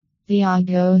The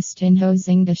Agostinho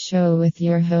Zinga Show with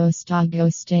your host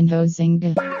Agostinho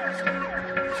Zinga.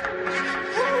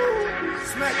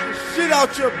 Smack the shit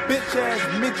out your bitch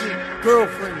ass midget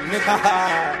girlfriend,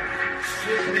 nigga.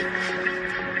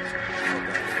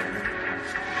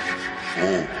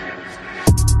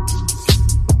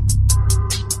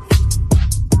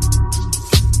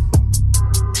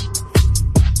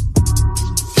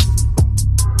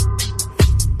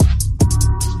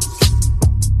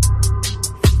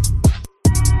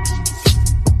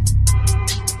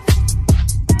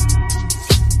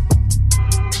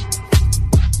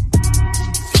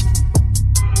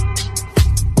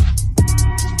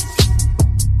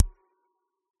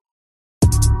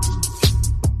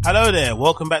 Hello there,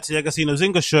 welcome back to the Agostinho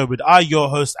Zinga Show with your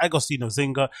host Agostinho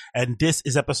Zinga, and this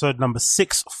is episode number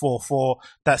 644.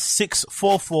 That's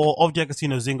 644 of the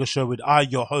Agostinho Zinga Show with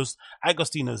your host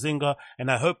Agostinho Zinga,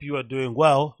 and I hope you are doing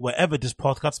well wherever this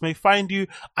podcast may find you.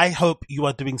 I hope you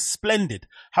are doing splendid.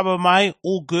 How am I?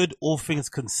 All good, all things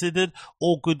considered.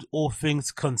 All good, all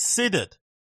things considered.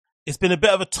 It's been a bit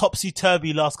of a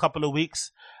topsy-turvy last couple of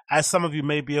weeks. As some of you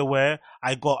may be aware,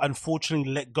 I got unfortunately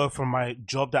let go from my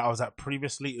job that I was at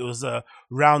previously. It was a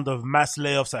round of mass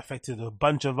layoffs that affected a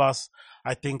bunch of us.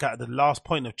 I think at the last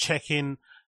point of check-in,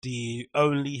 they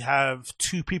only have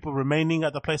 2 people remaining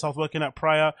at the place I was working at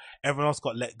prior. Everyone else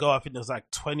got let go. I think there's like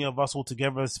 20 of us all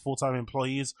together as full-time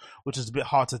employees, which is a bit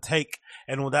hard to take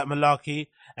and all that malarkey.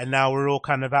 And now we're all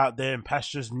kind of out there in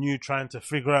pastures new, trying to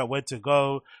figure out where to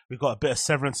go. We've got a bit of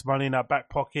severance money in our back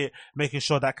pocket, making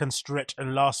sure that can stretch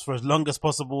and last for as long as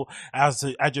possible as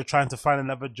you're trying to find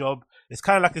another job. It's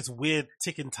kind of like this weird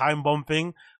ticking time bomb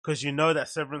thing, because you know that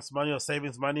severance money or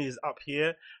savings money is up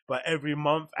here, but every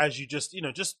month as you just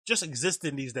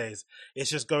existing these days, it's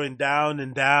just going down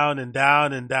and down and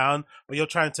down and down, but you're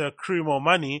trying to accrue more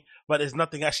money, but there's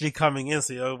nothing actually coming in,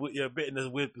 so you're a bit in a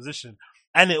weird position.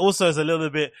 And it also is a little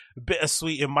bit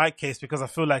bittersweet in my case, because I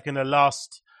feel like in the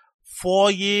last 4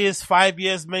 years, 5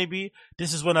 years maybe,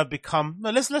 this is when I've become, no,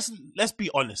 let's be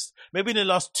honest, maybe in the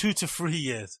last 2 to 3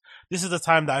 years, this is the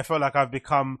time that I feel like I've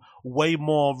become way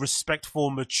more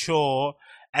respectful, mature,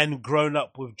 and grown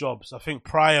up with jobs. I think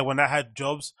prior, when I had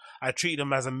jobs, I treated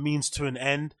them as a means to an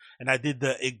end, and I did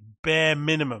the bare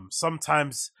minimum,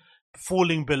 sometimes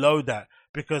falling below that,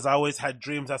 because I always had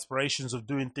dreams, aspirations of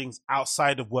doing things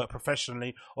outside of work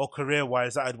professionally or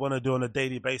career-wise that I'd want to do on a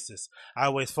daily basis. I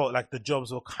always felt like the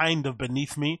jobs were kind of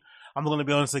beneath me. I'm going to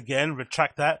be honest again,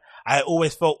 retract that. I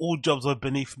always felt all jobs were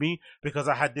beneath me because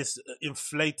I had this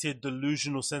inflated,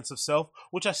 delusional sense of self,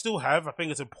 which I still have. I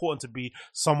think it's important to be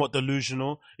somewhat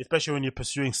delusional, especially when you're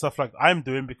pursuing stuff like I'm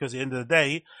doing, because at the end of the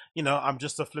day, you know, I'm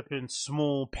just a flipping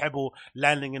small pebble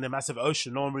landing in a massive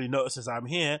ocean. No one really notices I'm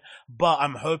here, but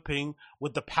I'm hoping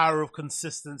with the power of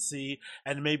consistency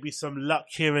and maybe some luck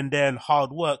here and there and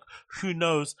hard work, who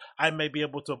knows, I may be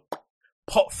able to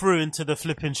pop through into the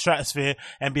flipping stratosphere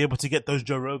and be able to get those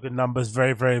Joe Rogan numbers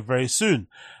very, very, very soon.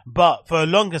 But for the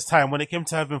longest time, when it came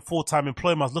to having full-time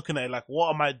employment, I was looking at it like,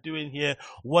 what am I doing here?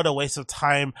 What a waste of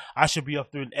time. I should be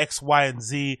off doing X, Y, and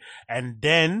Z. And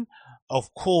then,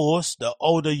 of course, the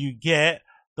older you get,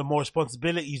 the more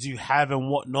responsibilities you have and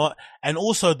whatnot, and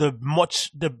also the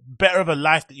better of a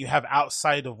life that you have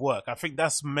outside of work. I think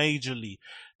that's majorly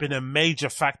been a major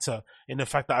factor in the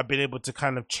fact that I've been able to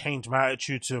kind of change my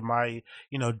attitude to my,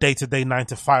 day-to-day 9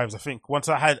 to 5s. I think once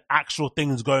I had actual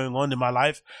things going on in my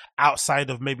life outside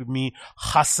of maybe me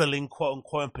hustling, quote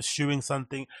unquote, and pursuing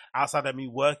something outside of me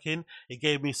working, it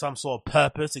gave me some sort of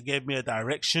purpose. It gave me a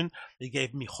direction. It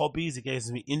gave me hobbies. It gave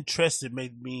me interests. It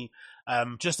made me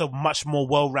just a much more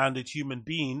well-rounded human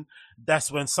being.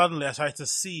 That's when suddenly I started to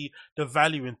see the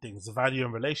value in things, the value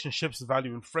in relationships, the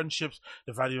value in friendships,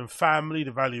 the value in family,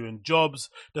 the value in jobs,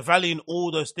 the value in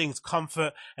all those things,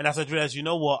 comfort. And as I realized, you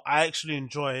know what, I actually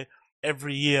enjoy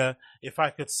every year if I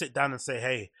could sit down and say,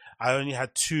 hey, I only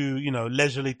had 2,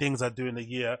 leisurely things I do in a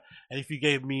year. And if you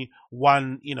gave me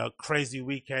one, crazy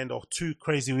weekend or 2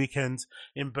 crazy weekends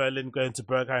in Berlin, going to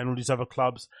Berghain and all these other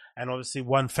clubs, and obviously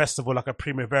one festival like a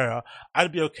Primavera,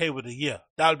 I'd be okay with a year.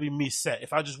 That would be me set.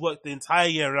 If I just worked the entire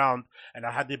year round and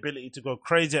I had the ability to go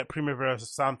crazy at Primavera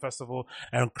Sound Festival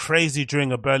and crazy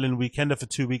during a Berlin weekend for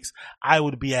 2 weeks, I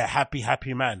would be a happy,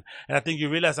 happy man. And I think you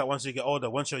realize that once you get older,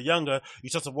 once you're younger, you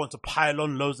start to want to pile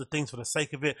on loads of things for the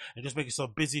sake of it and just make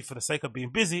yourself busy for the sake of being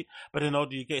busy. But then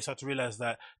older you get, you start to realize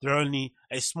that there are only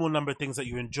a small number of things that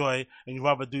you enjoy, and you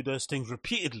rather do those things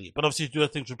repeatedly. But obviously to do those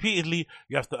things repeatedly,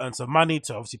 you have to earn some money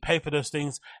to obviously pay for those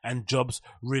things, and jobs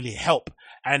really help.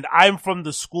 And I'm from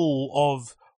the school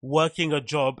of working a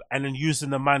job and then using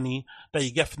the money that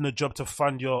you get from the job to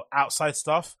fund your outside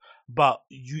stuff, but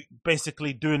you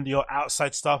basically doing your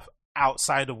outside stuff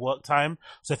outside of work time.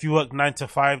 So if you work 9 to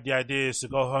 5, the idea is to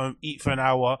go home, eat for an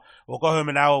hour, or go home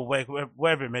an hour,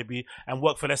 wherever it may be, and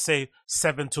work for, let's say,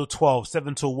 7 till 12,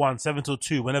 7 till 1, 7 till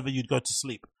 2, whenever you'd go to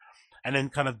sleep. And then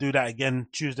kind of do that again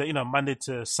Tuesday, Monday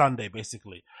to Sunday,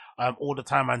 basically, all the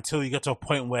time until you get to a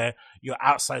point where your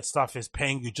outside stuff is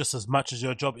paying you just as much as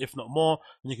your job, if not more,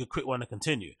 and you could quit one and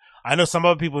continue. I know some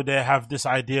other people there have this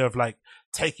idea of like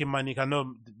taking money. I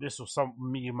know this was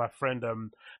me and my friend,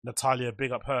 Natalia,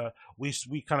 big up her.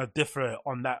 We kind of differ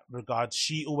on that regard.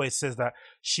 She always says that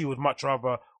she would much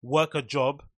rather work a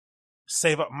job,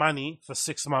 save up money for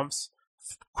 6 months,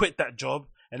 quit that job,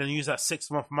 and then use that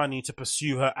 6-month money to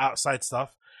pursue her outside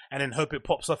stuff, and then hope it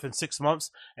pops off in 6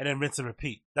 months, and then rinse and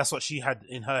repeat. That's what she had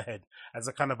in her head as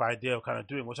a kind of idea of kind of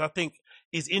doing, which I think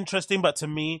is interesting, but to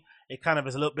me, it kind of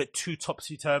is a little bit too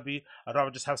topsy-turvy. I'd rather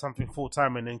just have something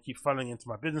full-time and then keep funneling into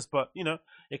my business, but,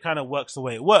 it kind of works the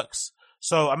way it works.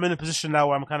 So I'm in a position now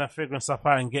where I'm kind of figuring stuff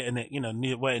out and getting it,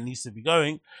 near where it needs to be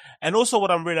going. And also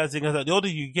what I'm realizing is that the older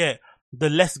you get, the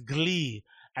less glee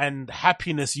and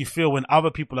happiness you feel when other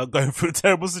people are going through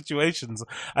terrible situations.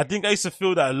 I think I used to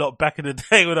feel that a lot back in the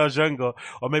day when I was younger,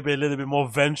 or maybe a little bit more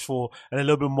vengeful and a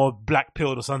little bit more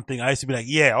black-pilled or something. I used to be like,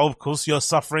 yeah, of course, you're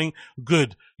suffering.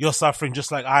 Good. You're suffering just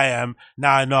like I am.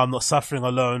 Now I know I'm not suffering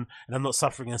alone and I'm not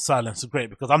suffering in silence. Great,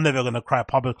 because I'm never going to cry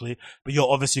publicly, but you're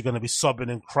obviously going to be sobbing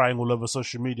and crying all over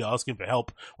social media asking for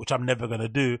help, which I'm never going to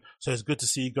do. So it's good to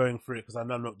see you going through it because I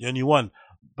know I'm not the only one.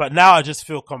 But now I just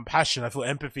feel compassion, I feel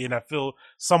empathy, and I feel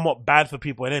somewhat bad for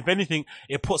people. And if anything,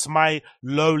 it puts my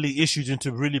lowly issues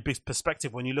into really big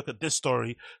perspective when you look at this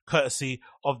story, courtesy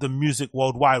of the Music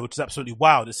Worldwide, which is absolutely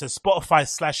wild. It says Spotify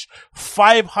slash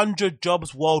 500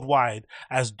 jobs worldwide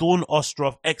as Dawn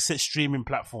Ostroff exits streaming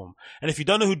platform. And if you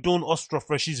don't know who Dawn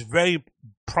Ostroff is, she's very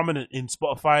prominent in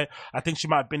Spotify. I think she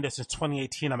might have been there since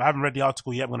 2018. I haven't read the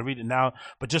article yet. I'm going to read it now.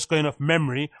 But just going off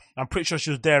memory, I'm pretty sure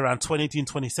she was there around 2018,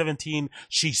 2017.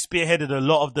 She spearheaded a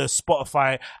lot of the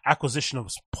Spotify acquisition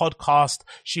of podcast.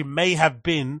 She may have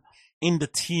been in the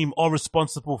team or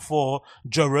responsible for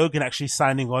Joe Rogan actually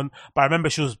signing on. But I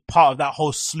remember she was part of that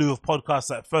whole slew of podcasts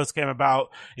that first came about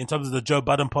in terms of the Joe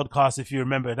Budden podcast, if you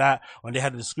remember that, when they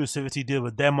had an exclusivity deal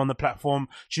with them on the platform.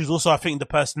 She was also, I think, the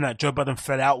person that Joe Budden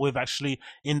fell out with actually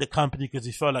in the company because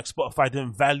he felt like Spotify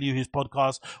didn't value his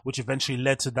podcast, which eventually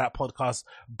led to that podcast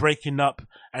breaking up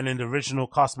and then the original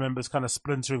cast members kind of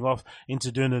splintering off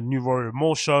into doing a new Rory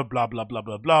Moore show, blah, blah, blah,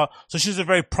 blah, blah. So she's a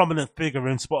very prominent figure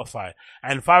in Spotify.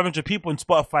 And 500 people in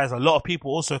Spotify is a lot of people,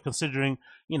 also considering,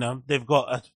 they've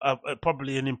got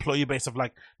probably an employee base of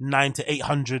like 900 to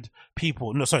 800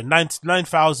 people. No, sorry,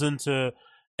 9,000 to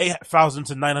 8,000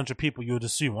 to 900 people, you would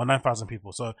assume, or 9,000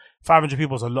 people. So 500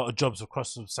 people is a lot of jobs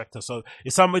across the sector. So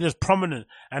it's somebody that's prominent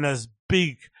and as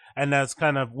big and as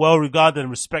kind of well regarded and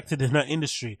respected in her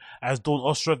industry as Dawn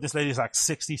Ostroff. This lady is like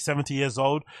 60, 70 years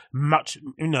old, much,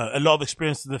 a lot of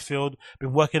experience in the field,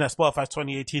 been working at Spotify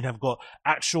 2018, have got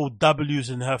actual W's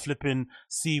in her flipping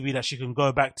CV that she can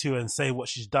go back to and say what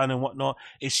she's done and whatnot.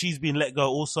 If she's been let go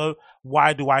also,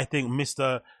 why do I think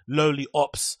Mr. Lowly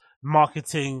Ops,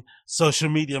 marketing, social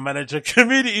media manager,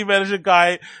 community manager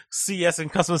guy, CS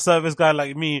and customer service guy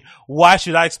like me, why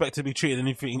should I expect to be treated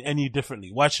anything any differently?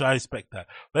 Why should I expect that?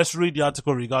 Let's read the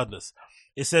article regardless.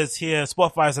 It says here,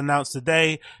 Spotify has announced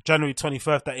today, January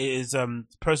 21st, that it is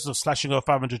process of slashing off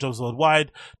 500 jobs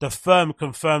worldwide. The firm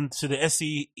confirmed to the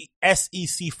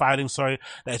SEC filing, that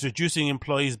it's reducing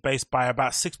employees base by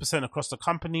about 6% across the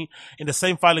company. In the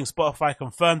same filing, Spotify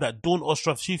confirmed that Dawn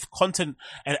Ostroff, Chief Content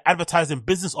and Advertising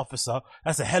Business Officer,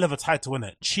 that's a hell of a title, isn't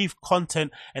it? Chief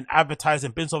Content and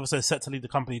Advertising Business Officer is set to lead the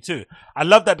company too. I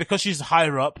love that because she's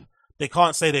higher up, they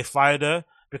can't say they fired her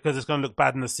because it's going to look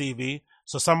bad in the CV.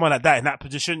 So someone like that in that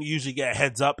position, you usually get a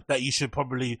heads up that you should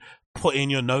probably put in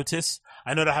your notice.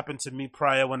 I know that happened to me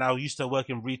prior when I used to work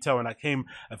in retail and I came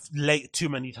late too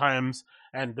many times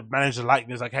and the manager liked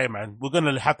me. Was like, hey man, we're going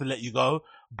to have to let you go.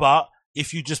 But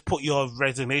if you just put your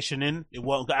resignation in, it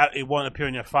won't appear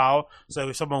in your file. So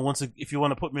if you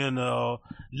want to put me on a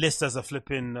list as a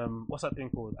flipping, what's that thing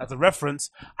called? As a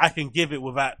reference, I can give it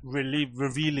without really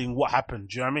revealing what happened.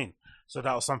 Do you know what I mean? So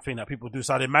that was something that people do.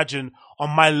 So I'd imagine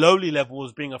on my lowly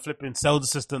levels, being a flipping sales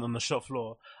assistant on the shop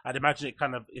floor, I'd imagine it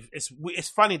kind of, it's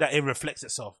funny that it reflects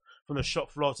itself from the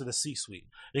shop floor to the C-suite.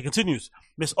 It continues.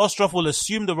 Ms. Ostroff will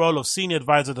assume the role of senior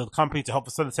advisor to the company to help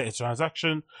facilitate a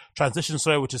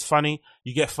transition, which is funny.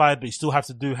 You get fired, but you still have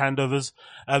to do handovers.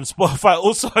 Spotify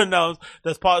also announced that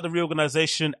as part of the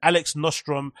reorganization, Alex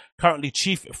Nostrom, currently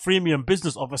Chief Freemium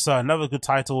Business Officer, another good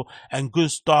title, and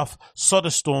Gustav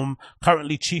Soderstrom,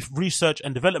 currently Chief Research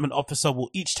and Development Officer, will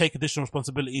each take additional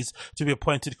responsibilities to be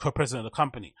appointed co-president of the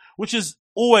company, which is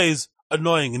always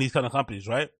annoying in these kind of companies,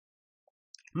 right?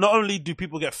 Not only do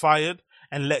people get fired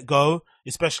and let go,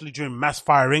 especially during mass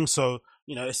firing, so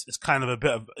it's kind of a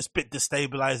bit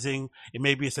destabilizing.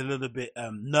 It's a little bit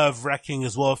nerve wracking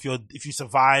as well if you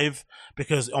survive,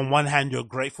 because on one hand you're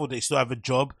grateful that you still have a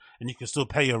job and you can still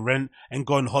pay your rent and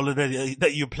go on holiday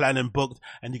that you plan and booked,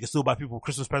 and you can still buy people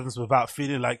Christmas presents without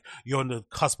feeling like you're on the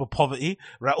cusp of poverty,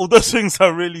 right? All those things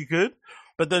are really good.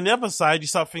 But then the other side, you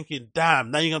start thinking,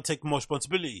 damn, now you're going to take more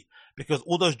responsibility, because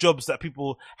all those jobs that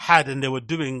people had and they were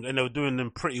doing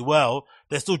them pretty well,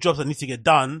 they're still jobs that need to get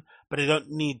done, but they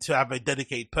don't need to have a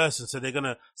dedicated person. So they're going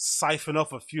to siphon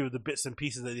off a few of the bits and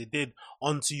pieces that they did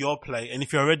onto your plate. And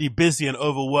if you're already busy and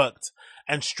overworked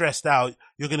and stressed out,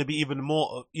 you're going to be even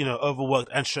more, overworked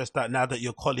and stressed out now that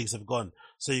your colleagues have gone.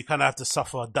 So you kind of have to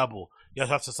suffer double. You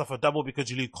have to suffer double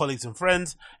because you lose colleagues and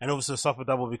friends, and also suffer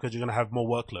double because you're going to have more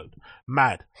workload.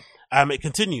 Mad. It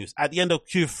continues. At the end of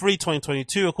Q3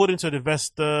 2022, according to an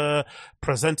investor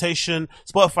presentation,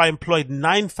 Spotify employed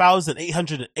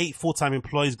 9,808 full-time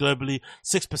employees globally.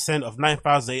 6% of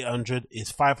 9,800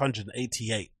 is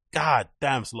 588. God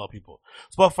damn, it's a lot of people.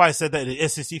 Spotify said that in the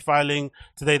SEC filing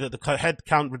today that the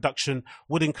headcount reduction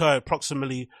would incur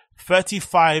approximately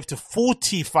 35 to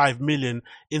 45 million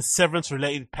in severance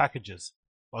related packages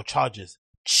or charges.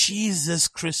 Jesus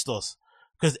Christos.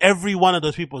 Because every one of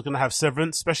those people is going to have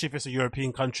severance, especially if it's a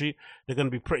European country. They're going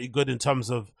to be pretty good in terms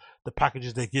of the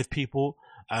packages they give people.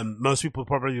 Most people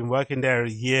probably been working there a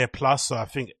year plus. So I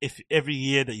think if every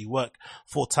year that you work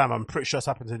full time, I'm pretty sure it's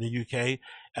happens in the UK,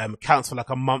 counts for like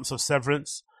a month of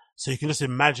severance. So you can just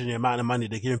imagine the amount of money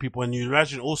they're giving people. And you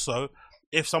imagine also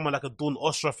if someone like a Dawn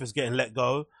Ostroff is getting let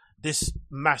go, this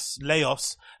mass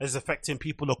layoffs is affecting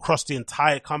people across the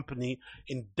entire company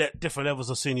in different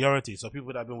levels of seniority. So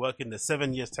people that have been working there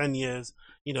 7 years, 10 years,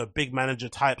 big manager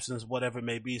types and whatever it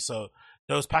may be. So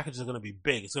those packages are going to be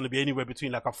big. It's going to be anywhere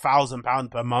between like £1,000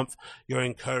 per month. You're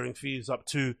incurring fees up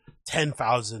to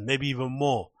 10,000, maybe even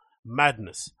more.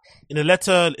 Madness. In a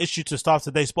letter issued to staff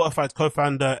today, Spotify's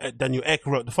co-founder Daniel Ek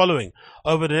wrote the following: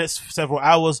 over the next several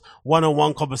hours,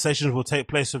 one-on-one conversations will take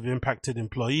place with impacted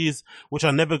employees, which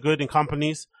are never good in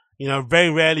companies. Very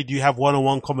rarely do you have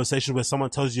one-on-one conversations where someone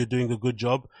tells you you're doing a good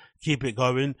job. Keep it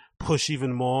going. Push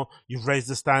even more. You've raised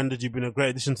the standard. You've been a great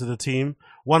addition to the team.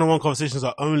 One-on-one conversations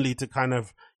are only to kind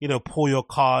of, pull your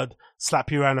card,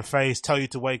 slap you around the face, tell you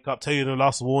to wake up, tell you the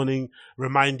last warning,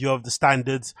 remind you of the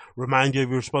standards, remind you of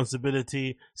your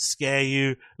responsibility, scare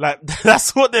you. Like,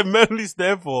 that's what they're mainly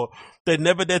there for. They're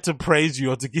never there to praise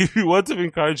you or to give you words of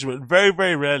encouragement. Very,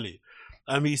 very rarely.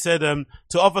 He said,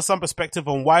 to offer some perspective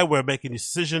on why we're making this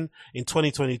decision, in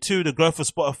 2022, the growth of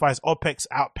Spotify's OPEX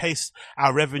outpaced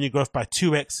our revenue growth by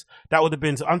 2x. That would have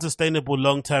been unsustainable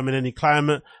long-term in any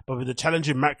climate, but with the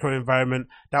challenging macro environment,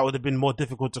 that would have been more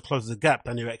difficult to close the gap,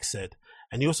 Daniel Ek said.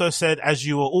 And he also said, as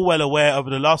you are all well aware, over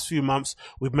the last few months,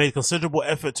 we've made considerable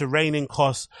effort to rein in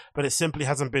costs, but it simply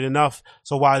hasn't been enough.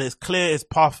 So while it's clear its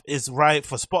path is right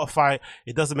for Spotify,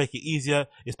 it doesn't make it easier,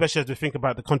 especially as we think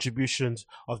about the contributions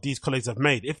of these colleagues have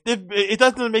made. If it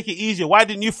doesn't make it easier, why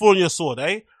didn't you fall on your sword,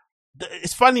 eh?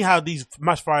 It's funny how these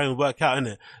mass firing work out, isn't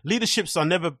it?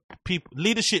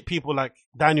 Leadership people like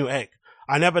Daniel Ek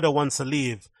are never the ones to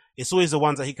leave. It's always the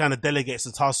ones that he kind of delegates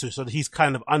the task to, so that he's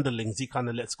kind of underlings, he kind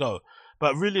of lets go.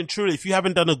 But really and truly, if you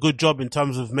haven't done a good job in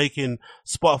terms of making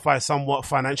Spotify somewhat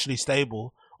financially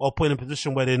stable or put in a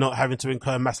position where they're not having to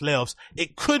incur mass layoffs,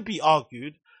 it could be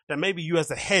argued that maybe you as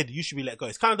a head, you should be let go.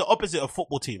 It's kind of the opposite of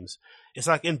football teams. It's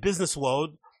like in business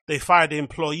world, they fire the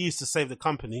employees to save the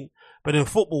company. But in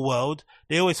football world,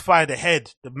 they always fire the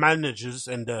head, the managers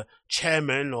and the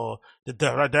chairman or the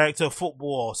director of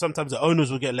football, or sometimes the owners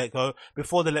will get let go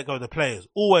before they let go of the players.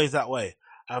 Always that way.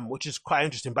 Which is quite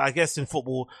interesting. But I guess in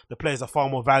football, the players are far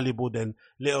more valuable than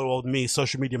little old me,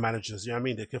 social media managers. You know what I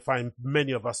mean? They can find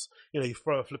many of us, you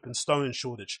throw a flipping stone in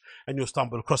Shoreditch and you'll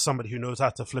stumble across somebody who knows how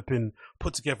to flipping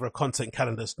put together a content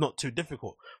calendar. It's not too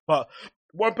difficult. But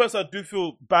one person I do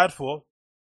feel bad for,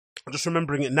 I'm just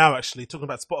remembering it now actually, talking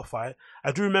about Spotify.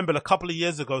 I do remember a couple of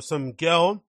years ago, some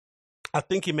girl, I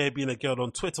think it may have been a girl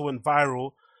on Twitter, went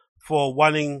viral for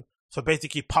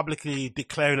basically publicly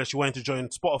declaring that she wanted to join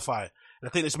Spotify. And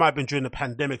I think this might have been during the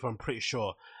pandemic, I'm pretty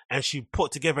sure. And she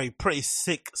put together a pretty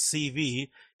sick CV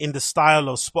in the style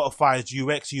of Spotify's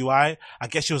UX, UI. I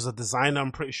guess she was a designer,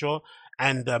 I'm pretty sure.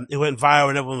 And it went viral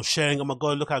and everyone was sharing, oh my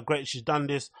God, look how great she's done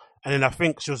this. And then I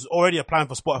think she was already applying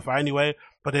for Spotify anyway,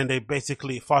 but then they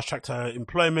basically fast-tracked her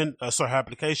employment, her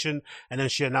application, and then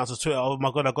she announced on Twitter, oh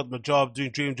my God, I got my job, doing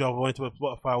dream job, I went to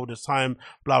Spotify all this time,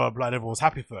 blah, blah, blah, and everyone was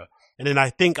happy for her. And then I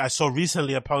think I saw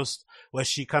recently a post where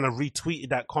she kind of retweeted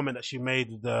that comment that she made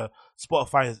with the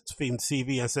Spotify themed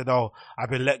CV and said, oh,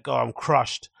 I've been let go, I'm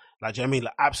crushed. Like, do you know what I mean?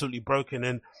 Like, absolutely broken.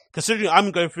 And considering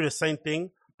I'm going through the same thing,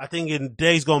 I think in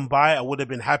days gone by, I would have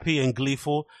been happy and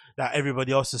gleeful that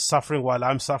everybody else is suffering while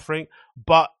I'm suffering.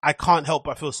 But I can't help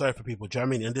but feel sorry for people, do you know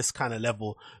what I mean? In this kind of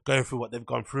level, going through what they've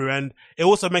gone through. And it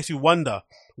also makes you wonder,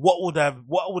 what would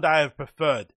I have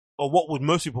preferred? Or what would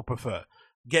most people prefer?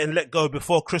 Getting let go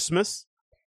before Christmas,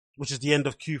 which is the end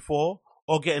of Q4,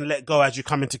 or getting let go as you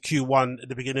come into Q1 at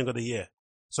the beginning of the year?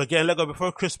 So getting let go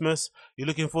before Christmas, you're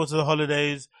looking forward to the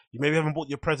holidays, you maybe haven't bought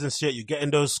your presents yet, you're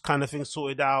getting those kind of things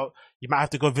sorted out, you might have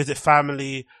to go visit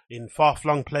family in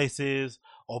far-flung places,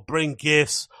 or bring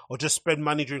gifts, or just spend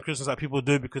money during Christmas like people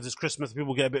do because it's Christmas,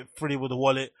 people get a bit free with the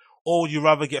wallet, or would you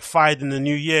rather get fired in the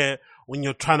new year when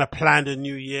you're trying to plan the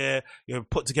new year, you're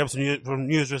put together some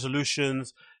New Year's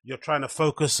resolutions, you're trying to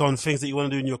focus on things that you want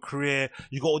to do in your career,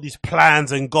 you got all these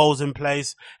plans and goals in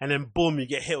place, and then boom, you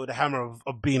get hit with the hammer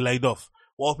of being laid off.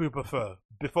 What do you prefer,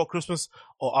 before Christmas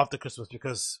or after Christmas?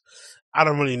 Because I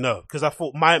don't really know. Because I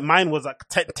thought mine was like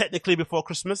technically before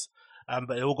Christmas,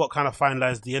 but it all got kind of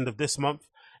finalized the end of this month,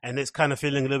 and it's kind of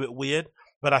feeling a little bit weird.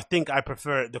 But I think I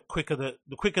prefer it. The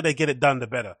quicker they get it done, the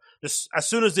better. Just as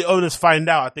soon as the owners find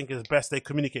out, I think it's best they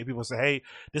communicate. People say, "Hey,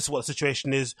 this is what the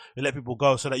situation is." And let people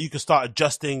go so that you can start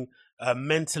adjusting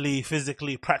mentally,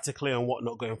 physically, practically, and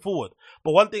whatnot going forward.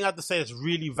 But one thing I have to say is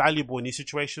really valuable in these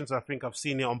situations. I think I've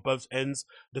seen it on both ends,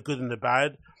 the good and the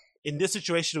bad. In this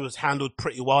situation, it was handled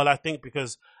pretty well, I think,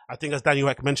 because I think, as Daniel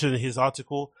Ek mentioned in his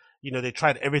article, they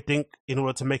tried everything in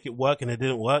order to make it work, and it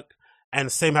didn't work. And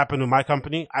the same happened with my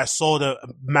company. I saw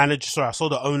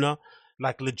the owner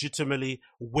like legitimately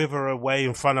wither away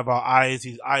in front of our eyes.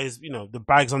 His eyes, the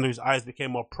bags under his eyes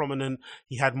became more prominent.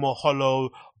 He had more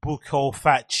hollow, buccal,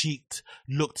 fat-cheeked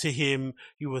look to him.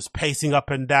 He was pacing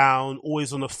up and down,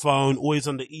 always on the phone, always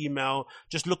on the email.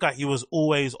 Just looked like he was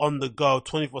always on the go,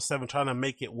 24/7, trying to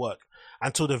make it work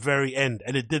until the very end.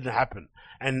 And it didn't happen.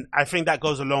 And I think that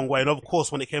goes a long way. And of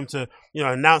course, when it came to,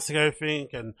 announcing everything,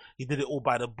 and he did it all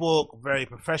by the book, very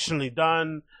professionally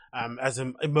done, as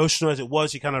emotional as it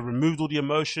was, he kind of removed all the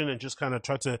emotion and just kind of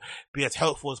tried to be as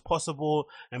helpful as possible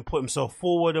and put himself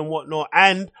forward and whatnot.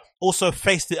 And also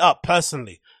faced it up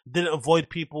personally. Didn't avoid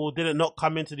people, didn't not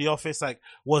come into the office,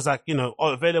 was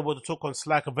available to talk on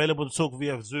Slack, available to talk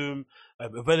via Zoom,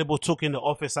 available to talk in the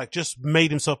office, just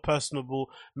made himself personable,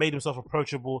 made himself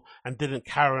approachable, and didn't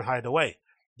cower and hide away.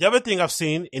 The other thing I've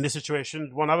seen in this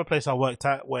situation, one other place I worked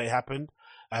at where it happened,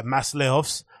 mass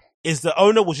layoffs, is the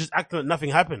owner was just acting like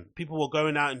nothing happened. People were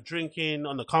going out and drinking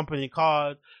on the company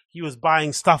card. He was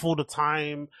buying stuff all the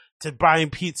time, to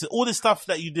buying pizza, all the stuff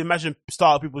that you'd imagine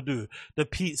startup people do. The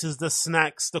pizzas, the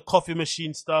snacks, the coffee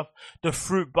machine stuff, the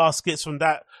fruit baskets from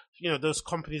that, those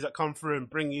companies that come through and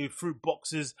bring you fruit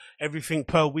boxes, everything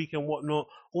per week and whatnot.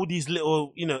 All these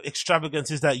little,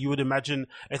 extravagances that you would imagine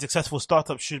a successful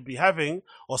startup should be having,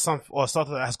 or a startup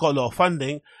that has got a lot of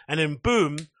funding. And then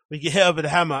boom, we get hit over the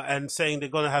hammer and saying they're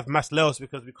going to have mass layoffs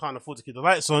because we can't afford to keep the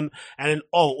lights on. And then,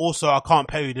 also I can't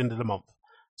pay you at the end of the month.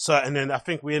 So, and then I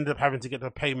think we ended up having to get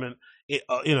the payment,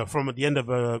 from the end of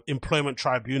a employment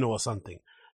tribunal or something,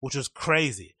 which was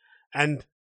crazy. And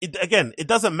it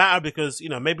doesn't matter because,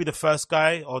 maybe the first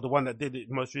guy or the one that did it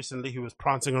most recently, who was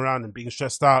prancing around and being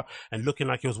stressed out and looking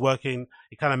like he was working,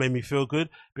 it kind of made me feel good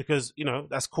because,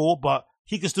 that's cool, but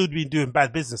he could still be doing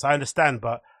bad business. I understand,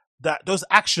 but those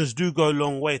actions do go a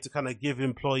long way to kind of give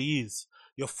employees,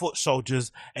 your foot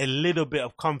soldiers, a little bit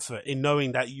of comfort in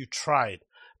knowing that you tried.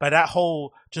 But that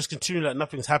whole just continuing like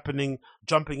nothing's happening,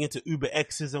 jumping into Uber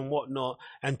X's and whatnot,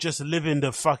 and just living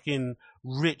the fucking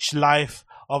rich life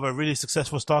of a really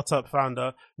successful startup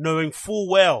founder, knowing full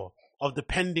well of the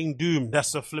pending doom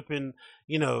that's the flipping,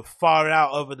 far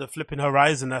out over the flipping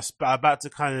horizon that's about to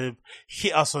kind of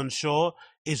hit us on shore,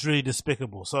 is really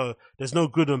despicable. So there's no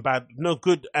good and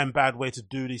bad way to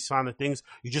do these kind of things.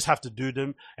 You just have to do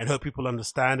them and hope people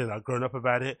understand and are grown up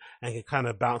about it and can kind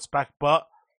of bounce back. But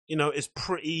it's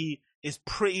pretty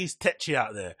sketchy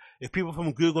out there. If people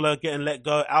from Google are getting let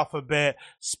go, Alphabet,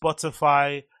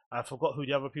 Spotify, I forgot who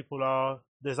the other people are.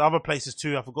 There's other places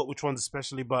too. I forgot which ones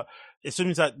especially, but it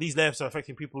seems like these layoffs are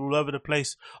affecting people all over the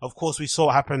place. Of course, we saw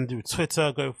what happened with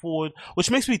Twitter going forward,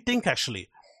 which makes me think actually.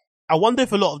 I wonder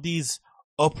if a lot of these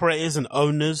operators and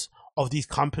owners of these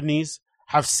companies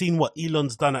have seen what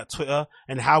Elon's done at Twitter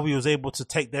and how he was able to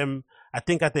take them. I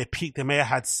think at their peak, they may have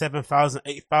had 7,000,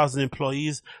 8,000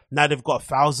 employees. Now they've got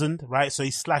 1,000, right? So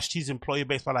he slashed his employee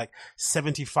base by like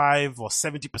 75 or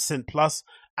 70% plus.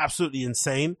 Absolutely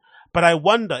insane. But I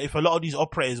wonder if a lot of these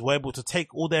operators were able to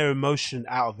take all their emotion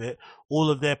out of it, all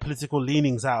of their political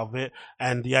leanings out of it,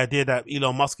 and the idea that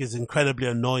Elon Musk is incredibly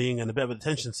annoying and a bit of an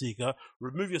attention seeker,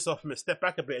 remove yourself from it, step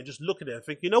back a bit and just look at it and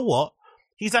think, you know what?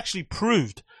 He's actually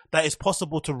proved that it's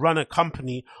possible to run a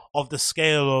company of the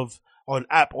scale of, or an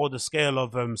app or the scale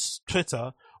of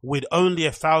Twitter with only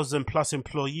 1,000 plus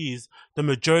employees, the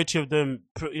majority of them,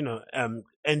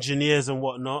 engineers and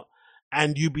whatnot,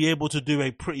 and you be able to do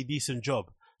a pretty decent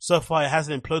job. So far, it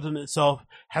hasn't imploded on itself,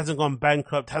 hasn't gone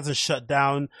bankrupt, hasn't shut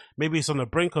down. Maybe it's on the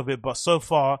brink of it, but so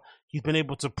far, he's been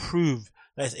able to prove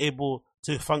that it's able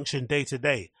to function day to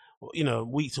day,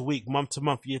 week to week, month to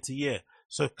month, year to year.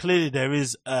 So clearly there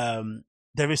is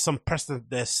some precedent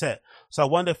there set. So I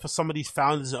wonder if some of these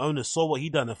founders and owners saw what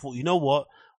he done and thought, you know what,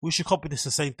 we should copy this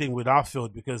the same thing with our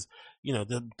field because,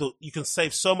 you can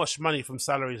save so much money from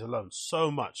salaries alone, so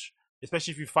much.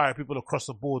 Especially if you fire people across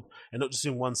the board and not just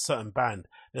in one certain band.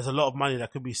 There's a lot of money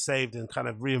that could be saved and kind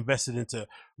of reinvested into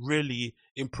really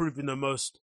improving the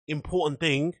most important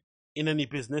thing in any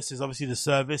business is obviously the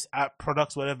service, app,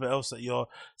 products, whatever else that you're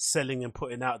selling and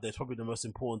putting out there. It's probably the most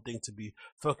important thing to be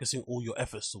focusing all your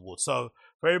efforts towards. So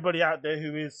for everybody out there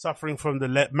who is suffering from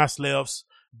the mass layoffs,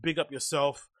 big up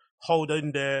yourself, hold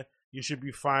in there. You should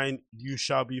be fine. You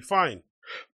shall be fine.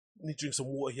 Need to drink some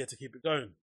water here to keep it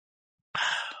going.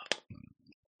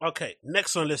 Okay,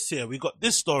 next on the list here, we got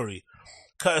this story,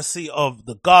 courtesy of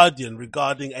The Guardian,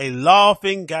 regarding a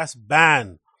laughing gas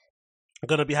ban.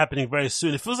 Going to be happening very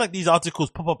soon. It feels like these articles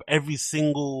pop up every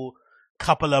single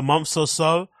couple of months or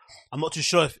so. I'm not too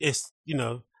sure if it's,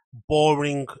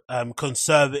 boring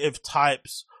conservative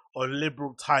types or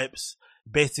liberal types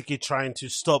basically trying to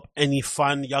stop any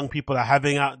fun young people are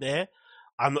having out there.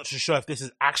 I'm not too sure if this is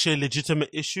actually a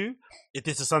legitimate issue, if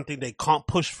this is something they can't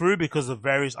push through because of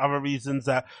various other reasons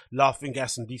that laughing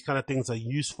gas and these kind of things are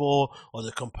used for, or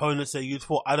the components they're used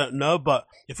for. I don't know, but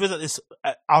it feels like this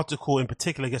article in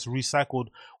particular gets recycled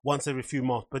once every few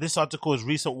months. But this article is a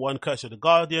recent one, courtesy of The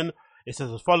Guardian. It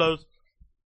says as follows.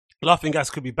 Laughing gas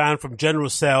could be banned from general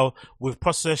sale with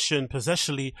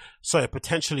potentially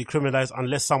criminalized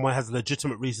unless someone has a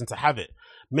legitimate reason to have it.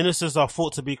 Ministers are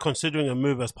thought to be considering a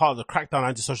move as part of the crackdown on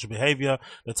antisocial behavior.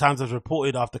 The Times has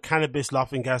reported after cannabis,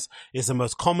 laughing gas is the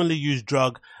most commonly used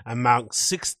drug among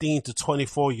 16 to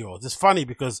 24-year-olds. It's funny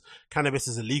because cannabis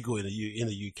is illegal in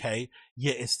the UK,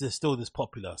 yet it's still this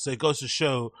popular. So it goes to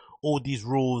show all these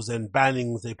rules and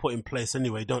bannings they put in place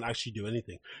anyway don't actually do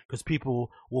anything because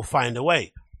people will find a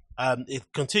way.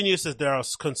 It continues as there are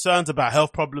concerns about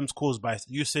health problems caused by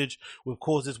usage, with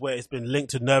causes where it's been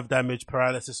linked to nerve damage,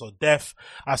 paralysis, or death.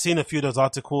 I've seen a few of those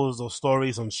articles or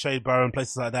stories on Shadeborough and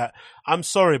places like that. I'm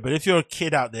sorry, but if you're a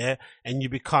kid out there and you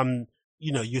become,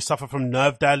 you suffer from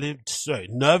nerve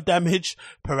damage,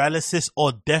 paralysis,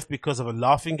 or death because of a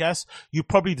laughing gas, you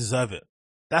probably deserve it.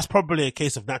 That's probably a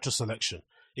case of natural selection.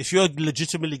 If you're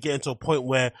legitimately getting to a point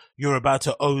where you're about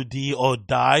to OD or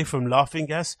die from laughing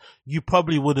gas, you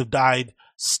probably would have died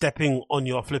stepping on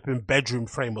your flipping bedroom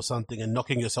frame or something and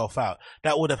knocking yourself out.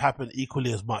 That would have happened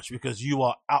equally as much because you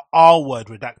are R word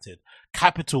redacted,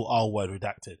 capital R word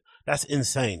redacted. That's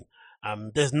insane.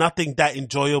 There's nothing that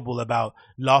enjoyable about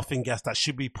laughing gas that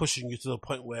should be pushing you to the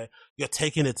point where you're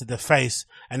taking it to the face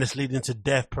and it's leading to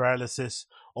death, paralysis,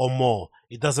 or more.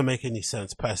 It doesn't make any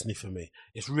sense personally for me.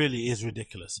 It really is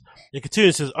ridiculous. It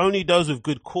continues, says only those with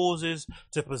good causes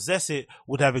to possess it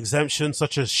would have exemptions,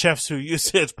 such as chefs who use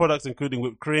it as products including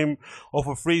whipped cream or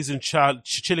for freezing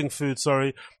chilling food.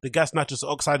 The gas nitrous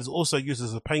oxide is also used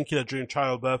as a painkiller during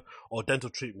childbirth or dental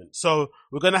treatment. So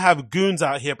we're going to have goons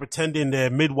out here pretending they're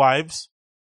midwives,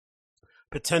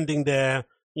 pretending they're,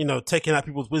 taking out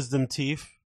people's wisdom teeth.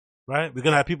 Right? We're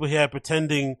going to have people here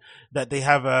pretending that they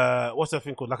have what's that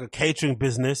thing called? Like a catering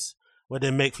business where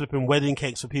they make flipping wedding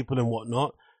cakes for people and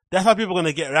whatnot. That's how people are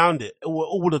going to get around it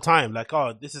all the time. Like,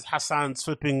 oh, this is Hassan's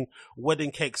flipping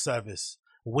wedding cake service.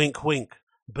 Wink, wink.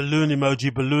 Balloon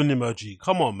emoji.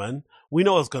 Come on, man. We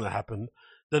know what's going to happen.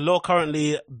 The law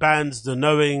currently bans the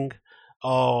knowing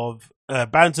or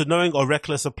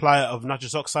reckless supply of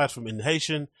nitrous oxide from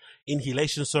inhalation,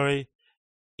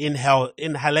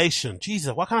 inhalation.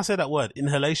 Jesus, why can't I say that word?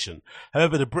 Inhalation.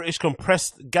 However, the British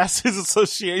Compressed Gases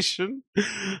Association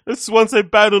this once a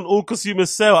ban on all consumer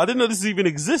sale. I didn't know this even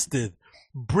existed.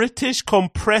 British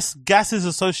Compressed Gases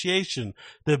Association,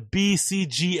 the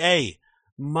BCGA.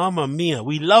 Mamma mia,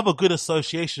 we love a good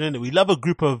association, innit? We love a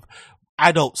group of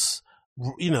adults,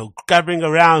 gathering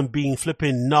around being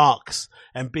flipping narcs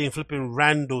and being flipping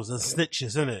randals and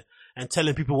snitches, innit? And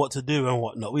telling people what to do and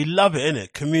whatnot. We love it,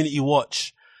 innit? Community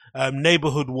watch,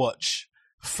 neighborhood watch,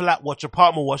 flat watch,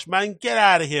 apartment watch. Man, get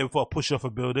out of here before I push off a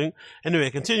building. Anyway,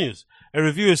 it continues. A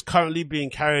review is currently being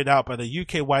carried out by the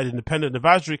UK-wide Independent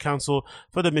Advisory Council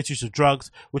for the Misuse of Drugs,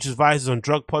 which advises on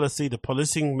drug policy. The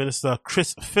Policing Minister,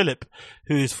 Chris Philip,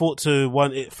 who is thought to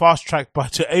want it fast-tracked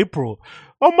to April.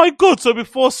 Oh my God, so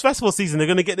before festival season, they're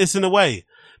going to get this in a way.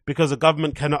 Because the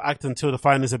government cannot act until the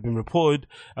findings have been reported,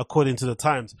 according to the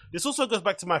Times. This also goes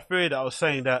back to my theory that I was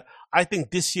saying that I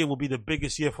think this year will be the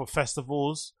biggest year for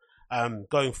festivals,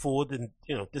 going forward in,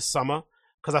 this summer.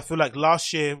 Because I feel like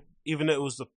last year, even though it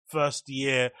was the first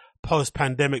year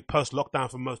post-pandemic,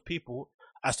 post-lockdown for most people,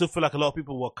 I still feel like a lot of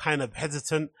people were kind of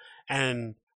hesitant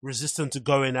and resistant to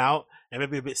going out and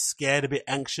maybe a bit scared, a bit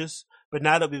anxious. But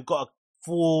now that we've got a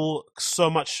full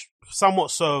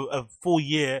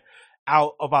year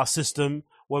out of our system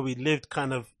where we lived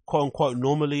kind of quote unquote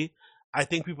normally, I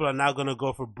think people are now going to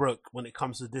go for broke when it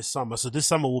comes to this summer. So this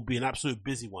summer will be an absolute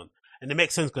busy one. And it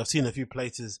makes sense because I've seen a few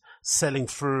places selling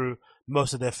through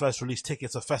most of their first release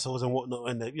tickets of festivals and whatnot,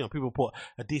 and people put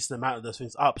a decent amount of those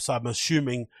things up. So I'm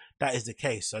assuming that is the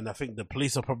case, and I think the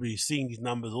police are probably seeing these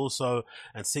numbers also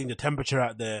and seeing the temperature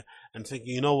out there and thinking,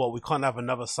 you know what, we can't have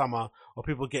another summer or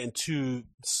people getting too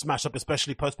smashed up,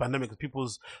 especially post-pandemic, because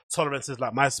people's tolerances,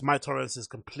 like my tolerance is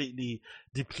completely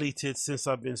depleted since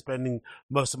I've been spending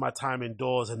most of my time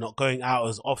indoors and not going out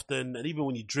as often. And even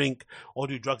when you drink or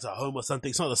do drugs at home or something,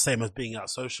 it's not the same as being out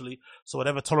socially. So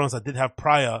whatever tolerance I did have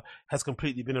prior has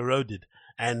completely been eroded.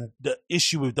 And the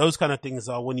issue with those kind of things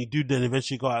are when you do then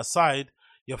eventually go outside,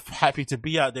 you're happy to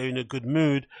be out there in a good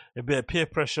mood, a bit of peer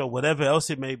pressure, whatever else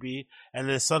it may be, and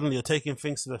then suddenly you're taking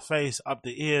things to the face, up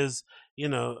the ears,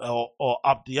 or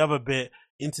up the other bit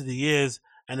into the ears,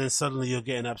 and then suddenly you're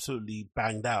getting absolutely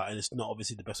banged out, and it's not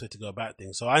obviously the best way to go about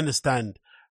things. So I understand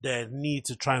their need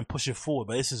to try and push it forward,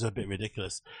 but this is a bit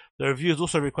ridiculous. The review is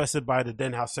also requested by the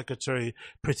then House Secretary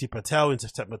Priti Patel in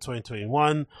September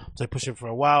 2021. So pushing for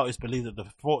a while. It's believed that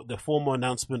the formal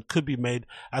announcement could be made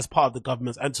as part of the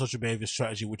government's antisocial behaviour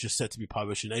strategy, which is set to be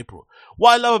published in April.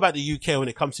 What I love about the UK when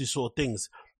it comes to these sort of things,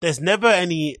 there's never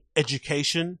any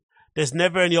education. There's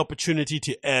never any opportunity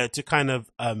to kind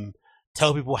of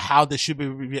tell people how they should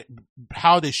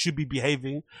be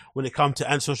behaving when it comes to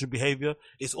antisocial behavior.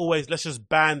 It's always, let's just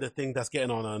ban the thing that's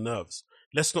getting on our nerves.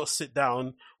 Let's not sit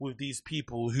down with these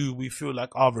people who we feel like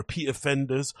are repeat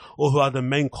offenders or who are the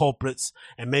main culprits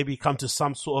and maybe come to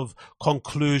some sort of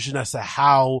conclusion as to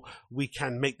how we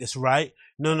can make this right.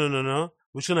 No.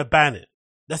 We're just going to ban it.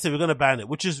 That's it. We're going to ban it,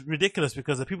 which is ridiculous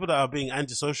because the people that are being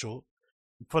antisocial,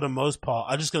 for the most part,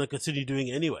 are just going to continue doing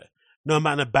it anyway. No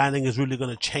amount of banning is really going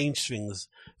to change things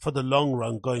for the long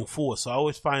run going forward. So I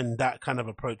always find that kind of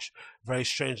approach very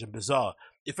strange and bizarre.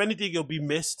 If anything, you'll be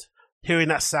missed hearing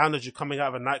that sound as you're coming out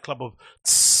of a nightclub of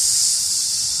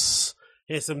tss.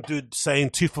 Here's some dude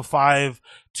saying 2 for 5,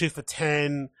 2 for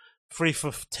 10, 3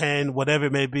 for 10, whatever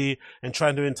it may be, and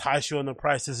trying to entice you on the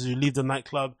prices as you leave the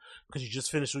nightclub because you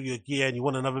just finished all your gear and you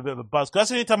want another bit of a buzz. Because that's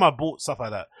the only time I bought stuff like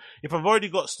that. If I've already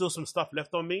got still some stuff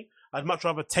left on me, I'd much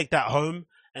rather take that home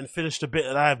and finish the bit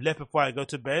that I have left before I go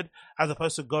to bed, as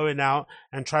opposed to going out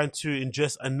and trying to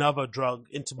ingest another drug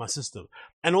into my system.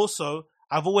 And also,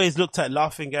 I've always looked at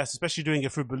laughing gas, especially doing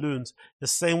it through balloons, the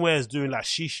same way as doing like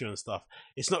shisha and stuff.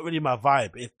 It's not really my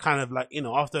vibe. It kind of like,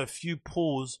 after a few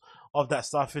pulls of that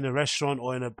stuff in a restaurant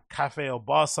or in a cafe or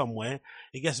bar somewhere,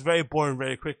 it gets very boring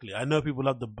very quickly. I know people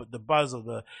love the buzz of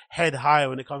the head high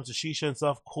when it comes to shisha and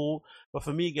stuff, cool. But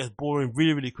for me, it gets boring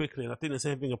really, really quickly. And I think the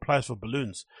same thing applies for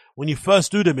balloons. When you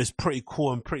first do them, it's pretty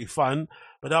cool and pretty fun.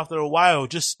 But after a while,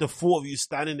 just the thought of you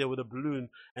standing there with a balloon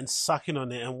and sucking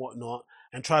on it and whatnot,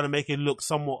 and trying to make it look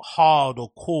somewhat hard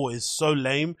or cool is so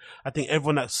lame. I think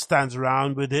everyone that stands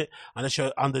around with it, unless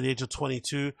you're under the age of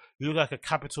 22, you look like a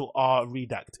capital R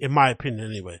redact, in my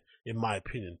opinion anyway,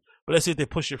 But let's see if they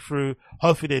push it through.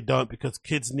 Hopefully they don't, because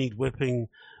kids need whipping,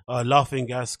 laughing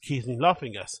gas, kids need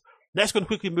laughing gas. Next, going to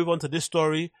quickly move on to this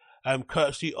story,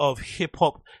 courtesy of Hip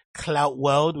Hop Clout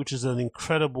World, which is an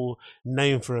incredible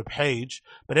name for a page.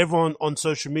 But everyone on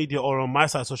social media or on my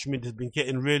side of social media has been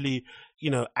getting really,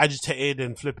 agitated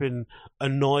and flipping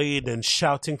annoyed and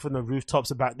shouting from the rooftops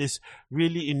about this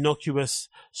really innocuous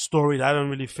story that I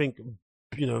don't really think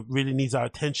really needs our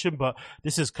attention, but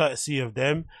this is courtesy of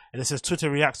them. And it says Twitter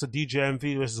reacts to DJ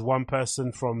Envy. This is one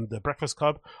person from the Breakfast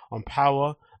Club on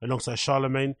Power alongside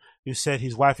Charlemagne, who said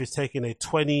his wife is taking a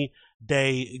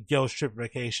 20-day girls trip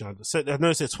vacation. I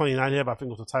noticed it's 29 here, but I think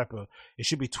it was a typo. It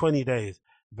should be 20 days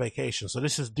vacation. So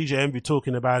this is DJ Envy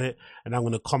talking about it, and I'm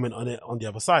going to comment on it on the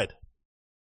other side.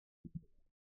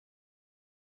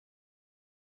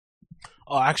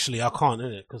 Oh, actually, I can't,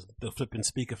 innit? Because the flipping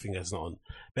speaker thing is not on.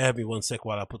 Bear with me 1 sec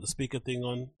while I put the speaker thing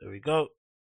on. There we go.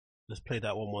 Let's play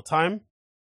that one more time.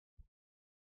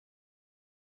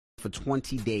 For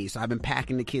 20 days. So I've been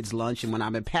packing the kids' lunch, and when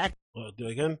I've been packing do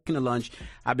it again. The lunch,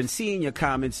 I've been seeing your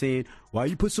comments saying, why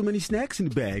you put so many snacks in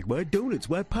the bag? Why donuts?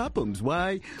 Why Pop-Ums?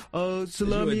 Why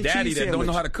salami and daddy cheese that sandwich? don't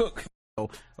know how to cook.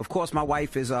 Of course, my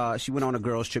wife is, she went on a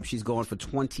girls trip. She's going for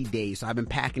 20 days. So I've been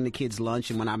packing the kids' lunch.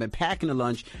 And when I've been packing the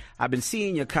lunch, I've been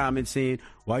seeing your comments saying,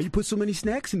 why you put so many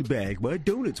snacks in the bag? Why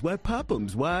donuts? Why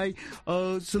Pop-Ums? Why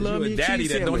salami and daddy cheese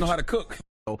that sandwich? don't know how to cook.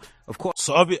 Of course.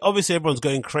 So obviously everyone's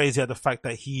going crazy at the fact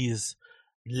that he's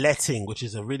letting, which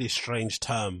is a really strange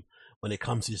term when it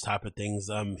comes to these type of things,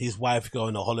 his wife go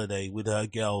on a holiday with her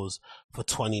girls for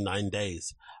 29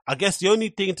 days. I guess the only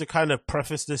thing to kind of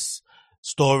preface this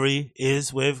story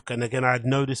is with, and again, I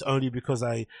know this only because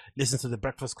I listened to the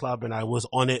Breakfast Club and I was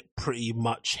on it pretty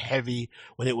much heavy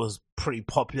when it was pretty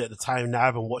popular at the time. Now I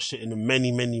haven't watched it in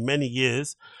many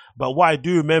years. But what I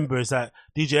do remember is that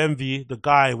DJ Envy, the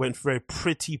guy, went through a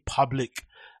pretty public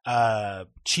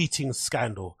cheating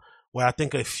scandal, where I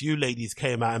think a few ladies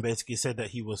came out and basically said that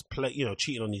he was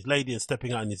cheating on his lady and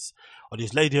stepping out on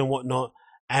his lady and whatnot.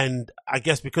 And I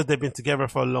guess because they've been together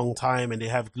for a long time and they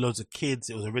have loads of kids,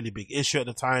 it was a really big issue at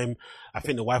the time. I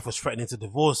think the wife was threatening to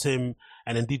divorce him,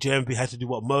 and then DJ Envy had to do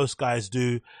what most guys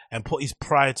do and put his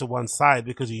pride to one side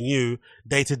because he knew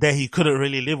day to day he couldn't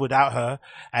really live without her,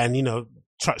 and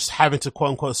having to quote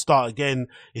unquote start again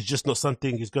is just not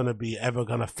something he's going to be ever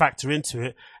going to factor into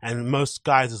it. And most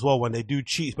guys as well, when they do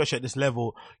cheat, especially at this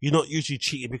level, you're not usually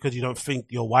cheating because you don't think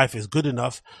your wife is good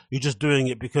enough. You're just doing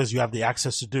it because you have the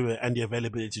access to do it and the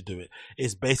availability to do it.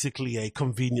 It's basically a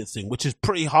convenience thing, which is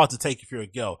pretty hard to take if you're a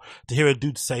girl. To hear a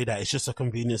dude say that it's just a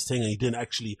convenience thing and you didn't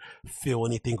actually feel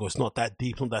anything, or it's not that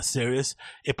deep, not that serious,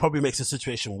 it probably makes the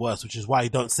situation worse, which is why you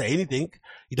don't say anything.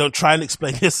 You don't try and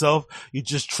explain yourself. You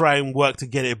just try and work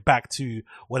to get it back to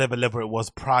whatever level it was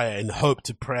prior and hope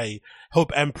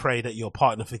and pray that your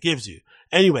partner forgives you.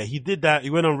 Anyway, he did that. He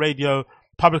went on radio,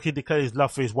 publicly declared his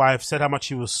love for his wife, said how much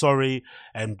he was sorry,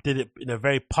 and did it in a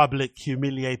very public,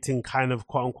 humiliating kind of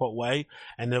quote unquote way.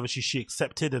 And obviously she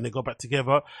accepted and they got back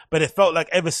together. But it felt like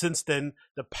ever since then,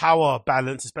 the power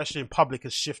balance, especially in public,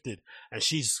 has shifted. And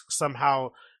she's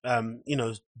somehow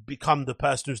become the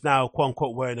person who's now quote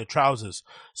unquote wearing the trousers.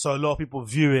 So a lot of people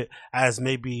view it as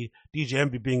maybe DJ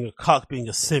Envy being a cuck, being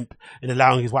a simp, and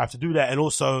allowing his wife to do that. And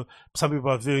also some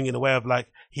people are viewing it in a way of like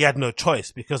he had no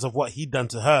choice because of what he'd done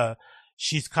to her.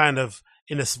 She's kind of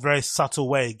in a very subtle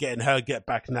way getting her get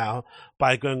back now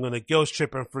by going on a girls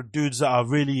trip, and for dudes that are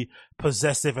really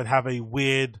possessive and have a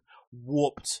weird,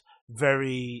 warped,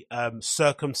 very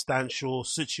circumstantial,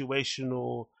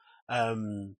 situational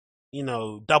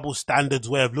double standards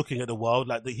way of looking at the world.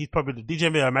 Like he's probably the DJ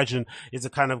Envy, I imagine, is the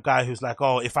kind of guy who's like,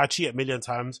 oh, if I cheat a million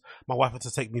times, my wife has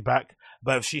to take me back.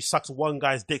 But if she sucks one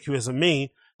guy's dick who isn't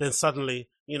me, then suddenly,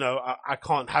 I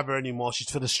can't have her anymore. She's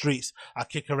for the streets. I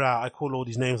kick her out. I call all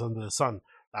these names under the sun.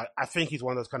 I think he's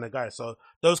one of those kind of guys. So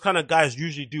those kind of guys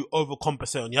usually do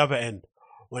overcompensate on the other end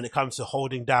when it comes to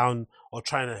holding down or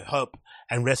trying to help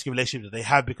and rescue relationships that they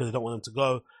have because they don't want them to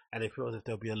go and they feel as if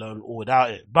they'll be alone or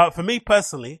without it. But for me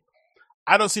personally,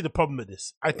 I don't see the problem with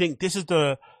this. I think this is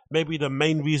maybe the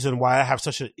main reason why I have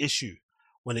such an issue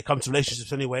when it comes to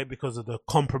relationships anyway, because of the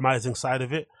compromising side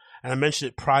of it. And I mentioned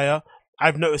it prior.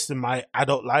 I've noticed in my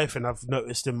adult life, and I've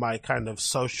noticed in my kind of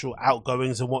social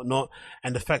outgoings and whatnot,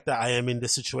 and the fact that I am in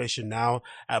this situation now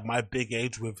at my big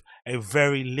age with a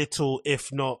very little,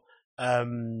 if not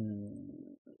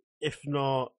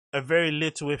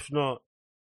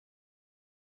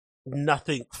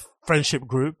nothing friendship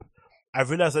group. I've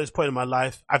realized at this point in my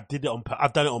life, I've done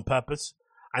it on purpose.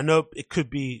 I know it could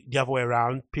be the other way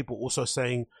around. People also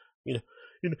saying,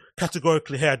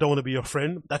 categorically, hey, I don't want to be your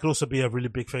friend. That could also be a really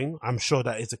big thing. I'm sure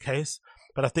that is the case.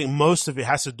 But I think most of it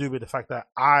has to do with the fact that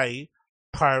I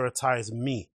prioritize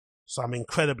me. So I'm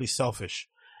incredibly selfish.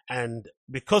 And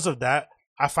because of that,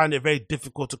 I find it very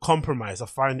difficult to compromise. I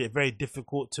find it very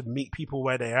difficult to meet people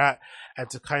where they're at and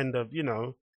to kind of,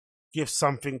 give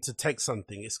something to take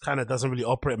something. It's kind of doesn't really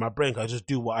operate in my brain. I just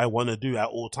do what I want to do at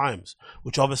all times,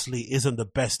 which obviously isn't the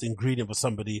best ingredient for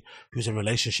somebody who's in a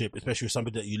relationship, especially with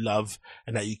somebody that you love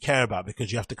and that you care about,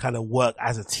 because you have to kind of work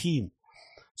as a team.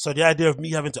 So the idea of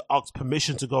me having to ask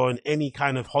permission to go on any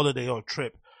kind of holiday or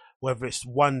trip, whether it's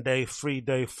 1 day, 3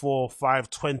 day, 4, 5,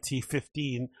 20,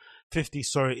 15, 50,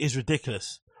 is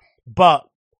ridiculous. But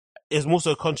I'm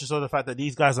also conscious of the fact that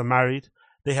these guys are married,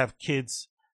 they have kids,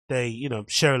 they,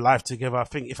 share a life together. I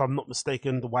think, if I'm not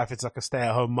mistaken, the wife is like a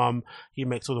stay-at-home mum. He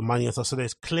makes all the money and stuff. So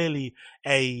there's clearly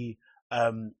a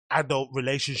adult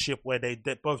relationship where they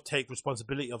both take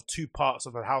responsibility of two parts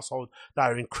of the household that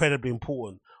are incredibly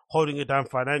important. Holding it down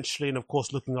financially, and of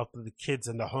course looking after the kids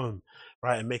and the home,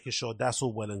 right, and making sure that's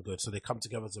all well and good. So they come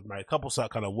together as a married couple, so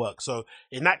that kind of works. So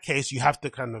in that case, you have to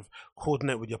kind of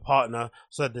coordinate with your partner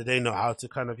so that they know how to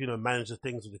kind of, manage the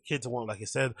things with the kids and what, like I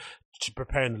said,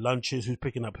 preparing the lunches, who's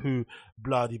picking up who,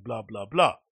 blah, blah, blah,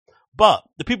 blah. But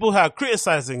the people who are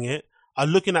criticizing it are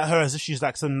looking at her as if she's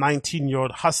like some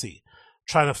 19-year-old hussy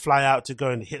trying to fly out to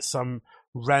go and hit some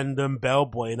random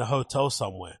bellboy in a hotel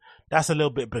somewhere. That's a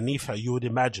little bit beneath her, you would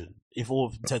imagine, if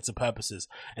all intents and purposes.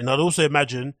 And I'd also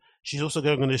imagine she's also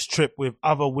going on this trip with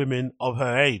other women of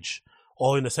her age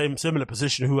or in the similar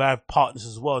position who have partners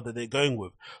as well that they're going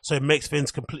with. So it makes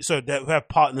things complete. So they have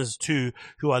partners too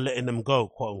who are letting them go,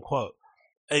 quote unquote.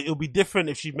 It would be different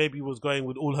if she maybe was going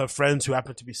with all her friends who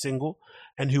happen to be single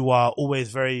and who are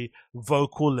always very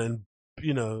vocal and,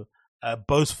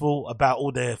 boastful about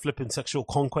all their flipping sexual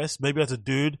conquests. Maybe as a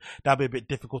dude, that'd be a bit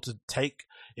difficult to take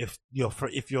if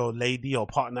your lady or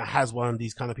partner has one of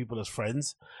these kind of people as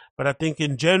friends. But I think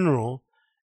in general,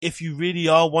 if you really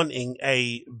are wanting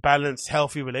a balanced,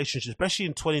 healthy relationship, especially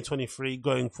in 2023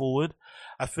 going forward,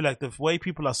 I feel like the way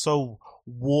people are so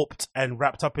warped and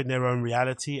wrapped up in their own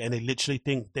reality and they literally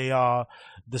think they are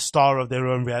the star of their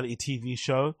own reality TV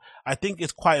show, I think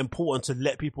it's quite important to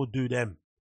let people do them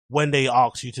when they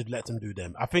ask you to let them do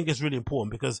them. I think it's really important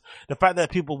because the fact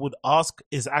that people would ask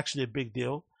is actually a big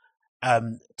deal.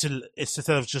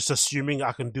 Instead of just assuming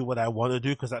I can do what I want to do,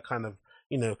 because that kind of,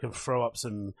 can throw up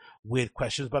some weird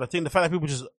questions. But I think the fact that people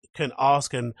just can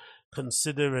ask and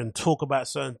consider and talk about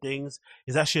certain things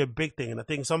is actually a big thing. And I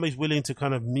think somebody's willing to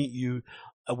kind of meet you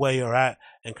where you're at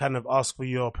and kind of ask for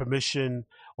your permission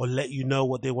or let you know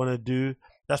what they want to do.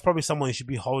 That's probably someone you should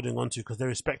be holding on to because they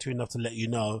respect you enough to let you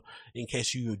know in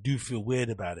case you do feel weird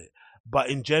about it. But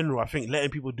in general, I think letting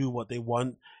people do what they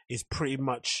want is pretty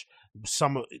much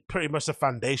the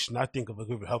foundation, I think, of a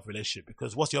good healthy relationship.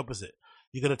 Because what's the opposite?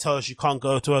 You're going to tell us you can't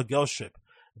go to a girls' trip.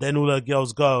 Then all the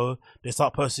girls go, they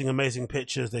start posting amazing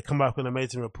pictures, they come back with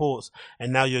amazing reports,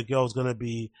 and now your girl's going to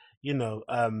be,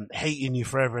 hating you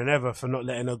forever and ever for not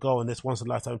letting her go on this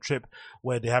once-in-a-lifetime trip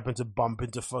where they happen to bump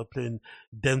into flipping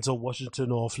Denzel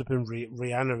Washington or flipping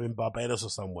Rihanna in Barbados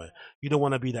or somewhere. You don't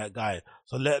want to be that guy.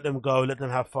 So let them go, let them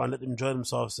have fun, let them enjoy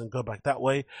themselves and go back that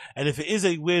way. And if it is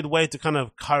a weird way to kind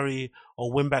of curry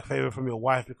or win back favor from your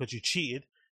wife because you cheated,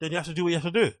 then you have to do what you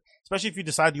have to do. Especially if you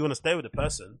decide you want to stay with the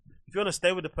person. If you want to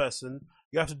stay with the person,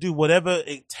 you have to do whatever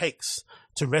it takes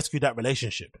to rescue that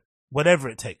relationship. Whatever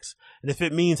it takes. And if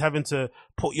it means having to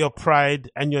put your pride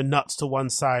and your nuts to one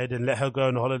side and let her go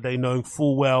on a holiday knowing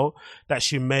full well that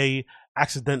she may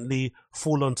accidentally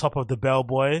fall on top of the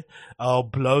bellboy or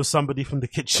blow somebody from the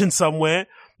kitchen somewhere,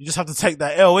 you just have to take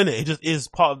that L, innit? It just is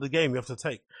part of the game you have to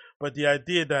take. But the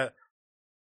idea that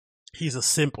he's a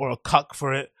simp or a cuck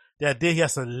for it, the idea he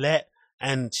has to let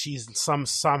and she's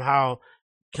somehow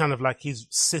kind of like he's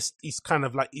kind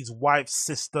of like his wife's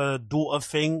sister daughter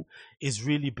thing is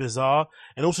really bizarre,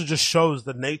 and also just shows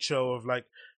the nature of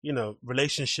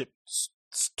relationship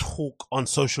talk on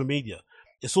social media.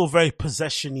 It's all very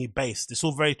possession-y based. It's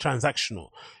all very transactional.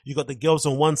 You got the girls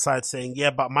on one side saying, yeah,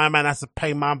 but my man has to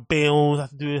pay my bills, has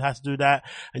to do that.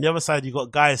 And the other side, you got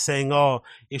guys saying, oh,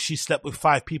 if she slept with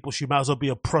 5 people, she might as well be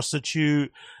a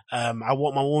prostitute. I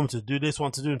want my woman to do this,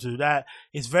 want to do that.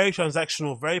 It's very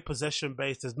transactional, very possession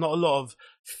based. There's not a lot of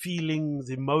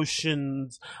feelings,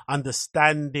 emotions,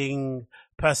 understanding,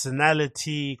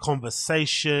 personality,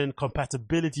 conversation,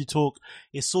 compatibility talk.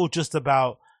 It's all just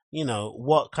about,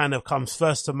 what kind of comes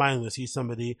first to mind when you see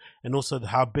somebody, and also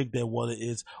how big their wallet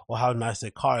is or how nice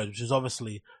their car is, which is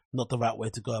obviously not the right way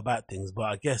to go about things. But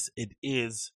I guess it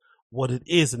is what it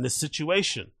is in this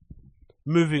situation.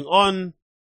 Moving on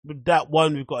with that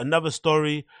one, we've got another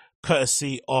story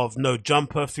courtesy of No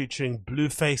Jumper featuring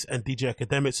Blueface and DJ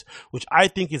Academics, which I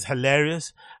think is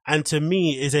hilarious. And to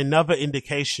me is another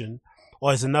indication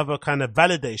or is another kind of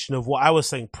validation of what I was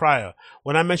saying prior.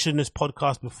 When I mentioned in this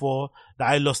podcast before that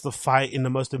I lost the fight in the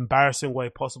most embarrassing way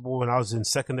possible when I was in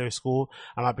secondary school,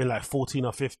 and I've been like 14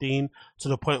 or 15, to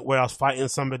the point where I was fighting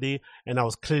somebody and I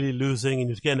was clearly losing and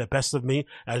he was getting the best of me,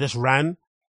 and I just ran.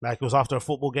 Like it was after a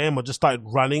football game, I just started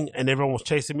running and everyone was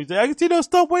chasing me. Like, Agostino,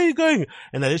 stop, where are you going?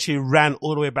 And I literally ran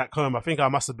all the way back home. I think I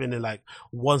must have been in like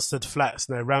Wanstead Flats,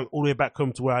 and I ran all the way back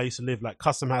home to where I used to live, like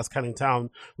Custom House, Canning Town,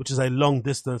 which is a long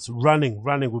distance, running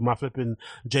with my flipping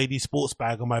JD sports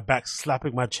bag on my back,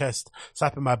 slapping my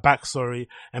back,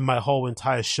 and my whole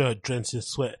entire shirt drenched in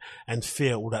sweat and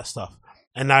fear, all that stuff.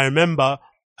 And I remember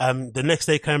the next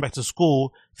day coming back to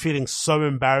school, feeling so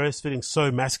embarrassed, feeling so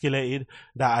emasculated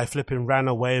that I flipping ran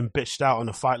away and bitched out on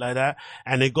a fight like that.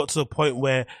 And it got to the point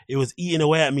where it was eating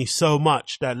away at me so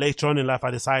much that later on in life, I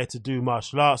decided to do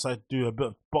martial arts. I do a bit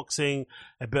of boxing,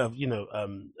 a bit of,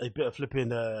 a bit of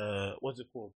flipping, what's it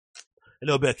called? A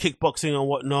little bit of kickboxing and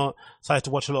whatnot. Started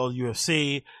to watch a lot of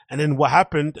UFC. And then what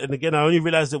happened, and again, I only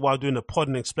realized it while doing the pod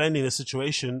and explaining the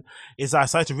situation, is I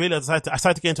started to realize I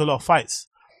started to get into a lot of fights.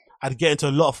 I'd get into a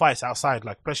lot of fights outside,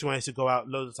 like especially when I used to go out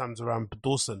loads of times around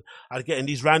Dawson. I'd get in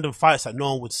these random fights that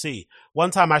no one would see. One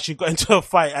time I actually got into a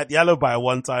fight at Yellowby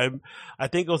one time. I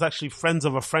think it was actually friends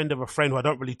of a friend who I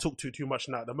don't really talk to too much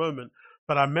now at the moment.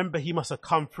 But I remember he must have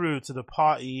come through to the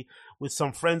party with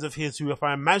some friends of his who, if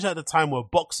I imagine at the time, were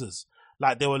boxers.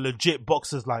 Like they were legit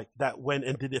boxers like that went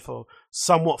and did it for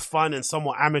somewhat fun and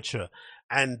somewhat amateur.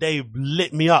 And they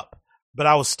lit me up. But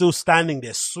I was still standing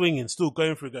there swinging, still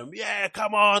going yeah,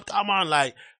 come on,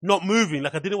 like not moving.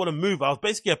 Like I didn't want to move. I was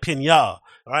basically a piñata,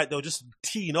 all right? They were just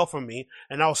teeing off on me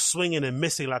and I was swinging and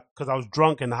missing, like, cause I was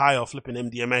drunk and high off flipping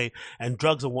MDMA and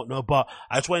drugs and whatnot. But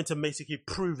I just wanted to basically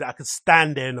prove that I could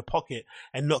stand there in the pocket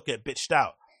and not get bitched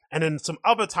out. And then some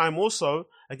other time also,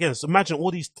 again, so imagine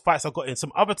all these fights I got in.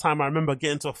 Some other time I remember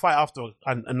getting into a fight after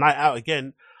a night out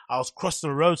again. I was crossing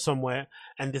the road somewhere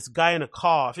and this guy in a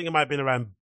car, I think it might have been around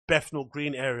Bethnal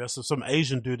Green area, so some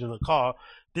Asian dude in a car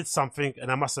did something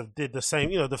and I must have did the same,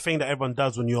 the thing that everyone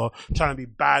does when you're trying to be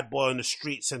bad boy in the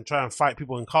streets and try and fight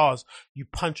people in cars. You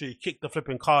punch or you kick the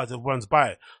flipping car as it runs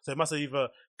by. So it must have either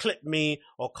clipped me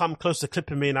or come close to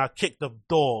clipping me and I kicked the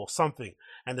door or something.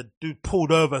 And the dude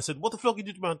pulled over and said, what the fuck you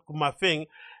do to my thing?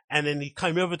 And then he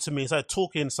came over to me and started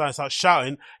talking, started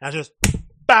shouting, and I just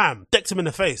bam, decked him in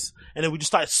the face. And then we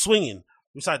just started swinging.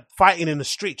 We started fighting in the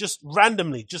street, just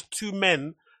randomly, just two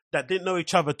men that didn't know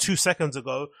each other 2 seconds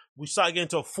ago. We started getting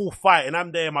into a full fight and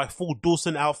I'm there in my full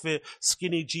Dawson outfit,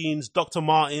 skinny jeans, Dr.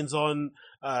 Martens on,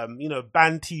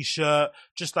 band t-shirt,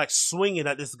 just like swinging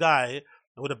at this guy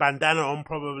with a bandana on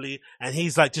probably. And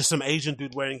he's like just some Asian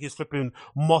dude wearing his flipping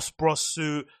Moss Bros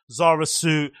suit, Zara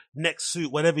suit, neck suit,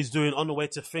 whatever he's doing on the way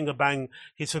to finger bang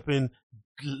his flipping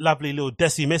lovely little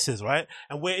Desi misses, right?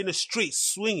 And we're in the street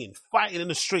swinging, fighting in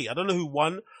the street. I don't know who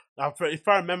won. If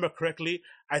I remember correctly,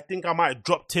 I think I might have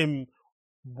dropped him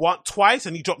twice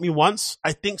and he dropped me once.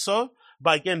 I think so.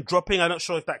 But again, dropping, I'm not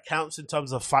sure if that counts in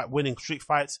terms of winning street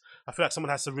fights. I feel like someone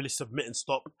has to really submit and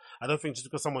stop. I don't think just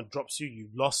because someone drops you,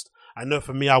 you've lost. I know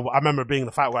for me, I remember being in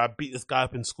the fight where I beat this guy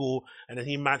up in school and then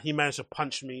he managed to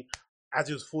punch me as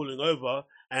he was falling over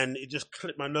and it just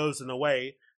clipped my nose in a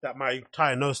way that my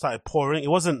entire nose started pouring. It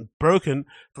wasn't broken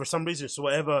for some reason. So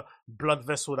whatever blood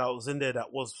vessel that was in there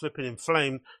that was flipping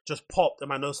inflamed just popped and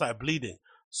my nose started bleeding.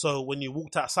 So when you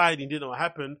walked outside and you didn't know what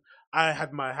happened, I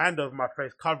had my hand over my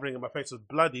face covering and my face was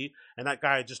bloody and that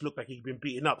guy just looked like he'd been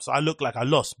beaten up. So I looked like I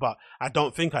lost, but I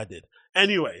don't think I did.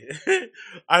 Anyway,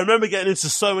 I remember getting into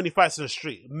so many fights in the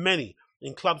street, many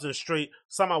in clubs in the street.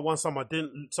 Some I won, some I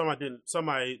didn't, some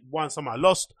I won, some I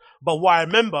lost. But what I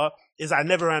remember is I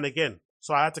never ran again.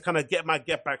 So I had to kind of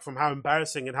get back from how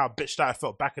embarrassing and how bitched out I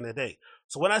felt back in the day.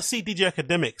 So when I see DJ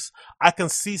Academics, I can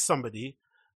see somebody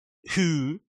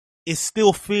who is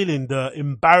still feeling the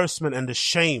embarrassment and the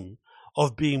shame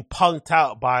of being punked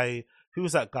out by, who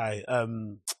was that guy?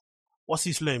 What's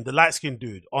his name? The light-skinned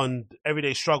dude on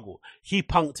Everyday Struggle. He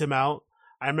punked him out.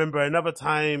 I remember another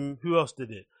time, who else did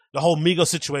it? The whole Migos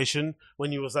situation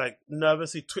when he was like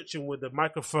nervously twitching with the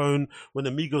microphone when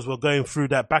the Migos were going through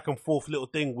that back and forth little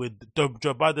thing with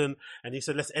Joe Budden and he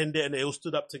said, let's end it. And they all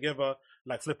stood up together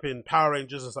like flipping Power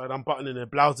Rangers and started unbuttoning their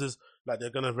blouses like they're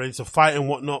going to ready to fight and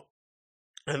whatnot.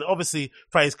 And obviously,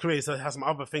 for his career, he has some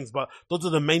other things, but those are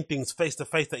the main things face to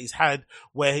face that he's had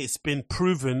where it's been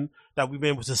proven that we've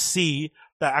been able to see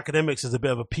that academics is a bit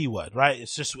of a P word, right?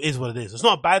 It's just is what it is. It's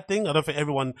not a bad thing. I don't think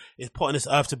everyone is put on this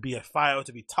earth to be a fighter or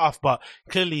to be tough, but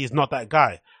clearly he's not that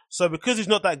guy. So because he's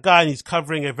not that guy and he's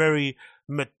covering a very,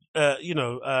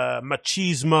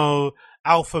 machismo,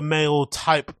 alpha male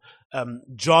type,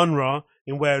 genre,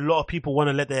 in where a lot of people want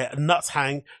to let their nuts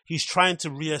hang. He's trying to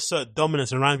reassert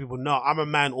dominance and remind people, no, I'm a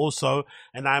man also,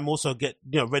 and I'm also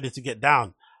ready to get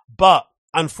down. But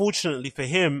unfortunately for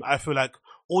him, I feel like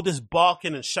all this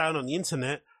barking and shouting on the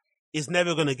internet is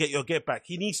never going to get your get back.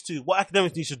 He needs to, what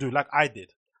Academics needs to do, like I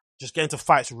did, just get into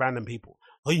fights with random people.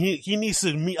 He needs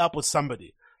to meet up with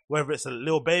somebody, whether it's a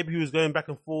Lil Baby who's going back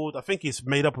and forth. I think he's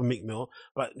made up with Meek Mill,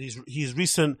 but his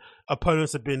recent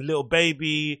opponents have been Lil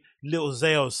Baby, Lil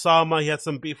Zay Osama. He had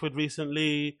some beef with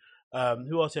recently.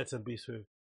 Who else he had some beef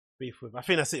with? I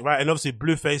think that's it, right? And obviously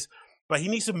Blueface. But he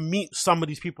needs to meet some of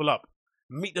these people up,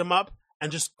 meet them up,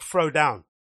 and just throw down,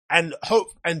 and hope,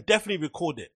 and definitely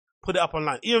record it, put it up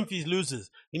online. Even if he loses,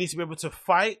 he needs to be able to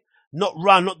fight, not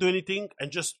run, not do anything,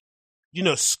 and just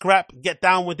scrap, get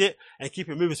down with it, and keep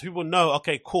it moving. So people know,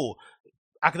 okay, cool.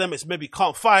 Academics maybe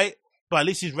can't fight, but at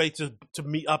least he's ready to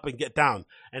meet up and get down.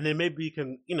 And then maybe he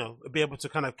can, be able to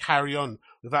kind of carry on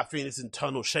without feeling this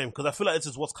internal shame. Because I feel like this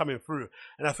is what's coming through.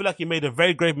 And I feel like he made a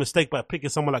very grave mistake by picking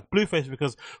someone like Blueface,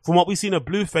 because from what we've seen of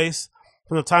Blueface,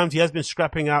 from the times he has been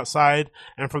scrapping outside,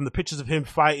 and from the pictures of him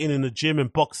fighting in the gym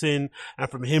and boxing, and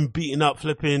from him beating up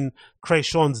flipping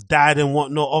Krayshawn's dad and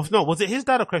whatnot. Was it his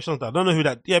dad or Krayshawn's dad? I don't know who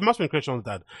that. Yeah, it must have been Krayshawn's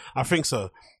dad. I think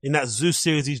so. In that Zeus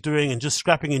series he's doing, and just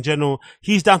scrapping in general,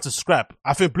 he's down to scrap.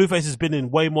 I think Blueface has been in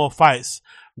way more fights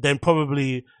than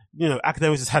probably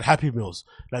Academics has had Happy Meals.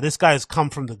 Like, this guy has come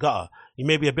from the gutter. He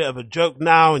may be a bit of a joke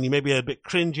now, and he may be a bit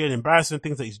cringy and embarrassing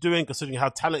things that he's doing, considering how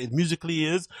talented musically he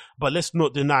is. But let's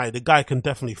not deny, the guy can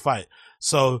definitely fight.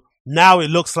 So now it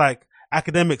looks like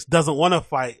Academics doesn't want to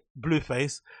fight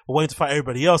Blueface, but wanting to fight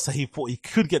everybody else that he thought he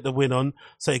could get the win on.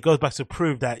 So it goes back to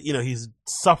prove that, he's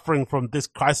suffering from this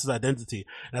crisis identity.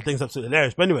 And I think it's absolutely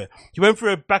hilarious. But anyway, he went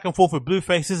through a back and forth with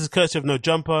Blueface. This is courtesy of No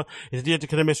Jumper. His DJ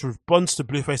Academics responds to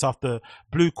Blueface after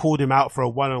Blue called him out for a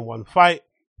one-on-one fight.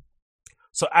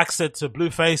 So Axe said to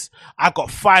Blueface, I got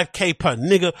 5K per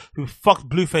nigga who fucked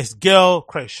Blueface girl,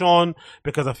 Krayshawn,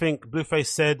 because I think Blueface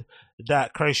said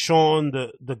that Krayshawn,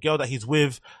 the girl that he's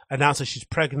with, announced that she's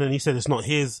pregnant. He said it's not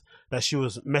his, that she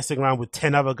was messing around with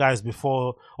 10 other guys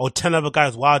before, or 10 other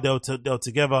guys while they were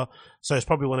together. So it's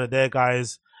probably one of their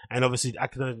guys. And obviously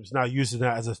Academics now using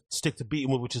that as a stick to beat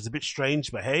him with, which is a bit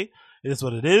strange, but hey, it is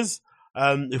what it is.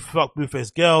 If fuck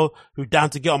Blueface girl who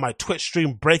down to get on my Twitch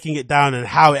stream, breaking it down and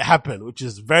how it happened, which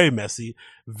is very messy,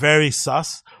 very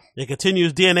sus. It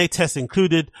continues, DNA tests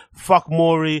included, fuck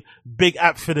Maury, big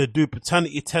app for the do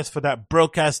paternity test for that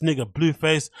broke ass nigga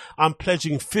Blueface. I'm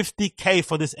pledging 50K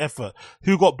for this effort.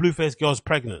 Who got Blueface girls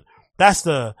pregnant? That's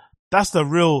the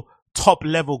real top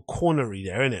level cornery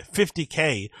there, isn't it?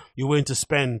 50K you're willing to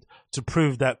spend to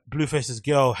prove that Blueface's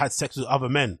girl had sex with other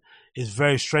men is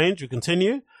very strange. We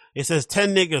continue. It says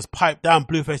 10 niggas piped down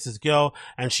Blueface's girl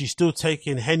and she's still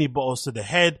taking Henny bottles to the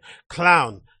head.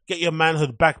 Clown, get your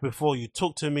manhood back before you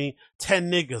talk to me. 10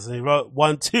 niggas. And he wrote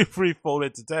 1, 2, 3, 4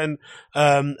 to 10.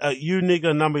 You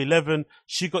nigga number 11.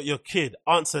 She got your kid.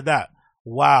 Answer that.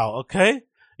 Wow. Okay.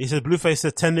 He said Blueface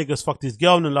said 10 niggas fucked his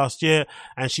girl in the last year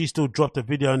and she still dropped a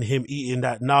video on him eating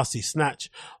that nasty snatch.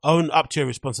 Own up to your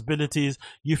responsibilities.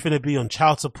 You finna be on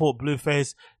child support,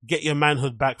 Blueface. Get your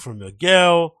manhood back from your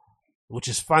girl. Which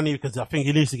is funny because I think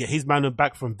he needs to get his manhood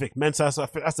back from Vic Mensa. So I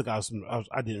think that's the guy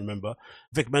I didn't remember.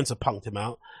 Vic Mensa punked him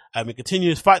out. It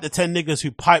continues, fight the 10 niggas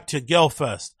who piped your girl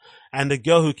first. And the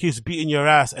girl who keeps beating your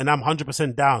ass. And I'm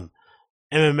 100% down.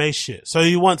 MMA shit. So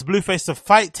he wants Blueface to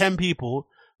fight 10 people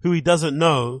who he doesn't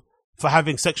know for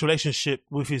having sexual relationship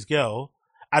with his girl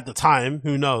at the time.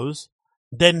 Who knows?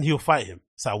 Then he'll fight him.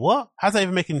 So what? How does that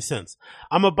even make any sense?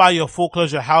 I'm gonna buy your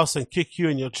foreclosure house and kick you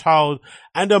and your child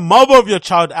and the mother of your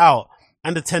child out.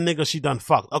 And the 10 niggas she done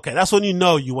fucked. Okay, that's when you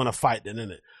know you want to fight then,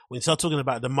 isn't it? When you start talking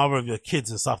about the mother of your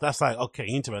kids and stuff, that's like, okay,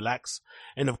 you need to relax.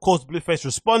 And of course, Blueface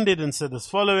responded and said this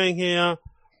following here.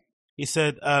 He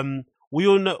said, we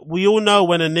all know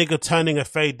when a nigga turning a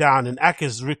fade down, and Ak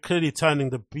is clearly turning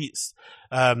the beats,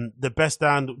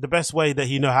 the best way that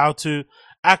he know how to.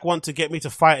 Ak want to get me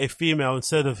to fight a female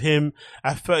instead of him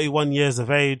at 31 years of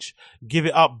age. Give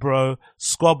it up, bro.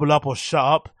 Squabble up or shut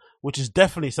up. Which is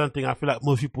definitely something I feel like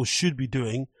most people should be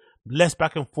doing. Less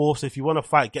back and forth. So if you want to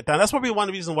fight, get down. That's probably one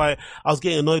of the reasons why I was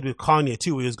getting annoyed with Kanye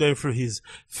too. Where he was going through his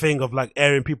thing of like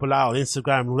airing people out on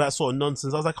Instagram and all that sort of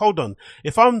nonsense. I was like, hold on.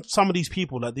 If I'm some of these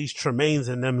people, like these Tremaines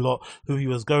and them lot who he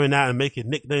was going out and making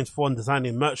nicknames for and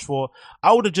designing merch for,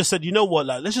 I would have just said, you know what,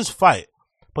 like, let's just fight.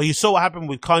 But you saw what happened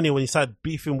with Kanye when he started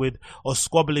beefing with or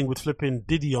squabbling with flipping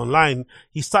Diddy online.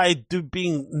 He started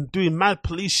doing mad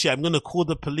police shit. I'm going to call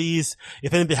the police.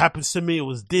 If anything happens to me, it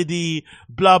was Diddy,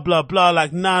 blah, blah, blah.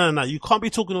 Like, nah. You can't be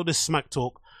talking all this smack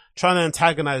talk trying to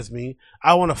antagonize me.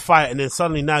 I want to fight, and then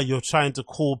suddenly now you're trying to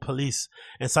call police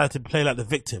and start to play like the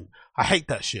victim. I hate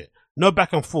that shit. No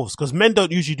back and forths, because men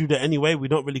don't usually do that anyway. We're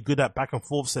not really good at back and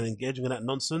forths and engaging in that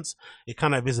nonsense. It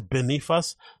kind of is beneath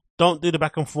us. Don't do the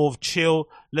back and forth. Chill.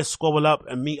 Let's squabble up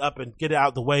and meet up and get it out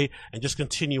of the way and just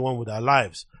continue on with our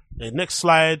lives. The next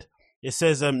slide. It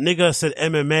says, nigga said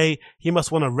MMA, he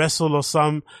must want to wrestle or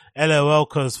some. LOL,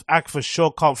 cause Act for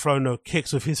sure can't throw no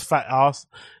kicks with his fat ass.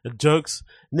 The jokes.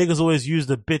 Niggas always use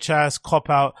the bitch ass cop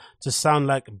out to sound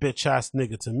like a bitch ass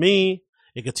nigga to me.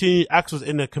 It continued, Axe was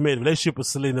in a committed relationship with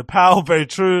Selena Powell. Very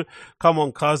true. Come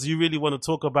on, cuz, you really want to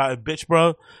talk about a bitch,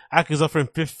 bro? Axe is offering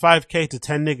 5K to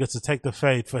 10 niggas to take the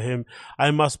fade for him. I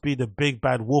must be the big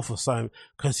bad wolf or something,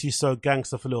 cause he's so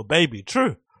gangster for Lil Baby.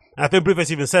 True. And I think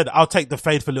Blueface even said, I'll take the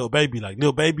fade for Lil Baby. Like,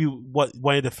 Lil Baby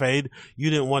wanted the fade, you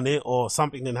didn't want it, or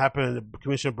something didn't happen and the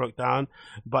commission broke down,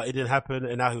 but it didn't happen,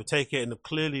 and now he'll take it. And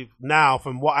clearly now,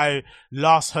 from what I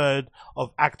last heard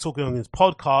of Act talking on his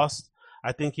podcast,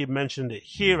 I think he mentioned it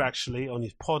here actually on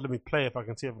his pod. Let me play it if I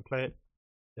can see if I can play it.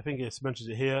 I think it mentions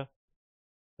it here.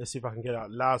 Let's see if I can get it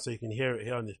out loud so you can hear it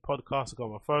here on this podcast. I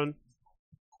got my phone.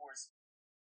 Of course.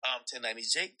 1090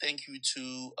 Jake, thank you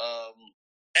to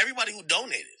everybody who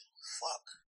donated. Fuck.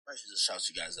 I should just shout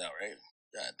you guys out, right?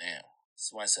 God damn.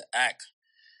 Somebody said, Act,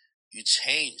 you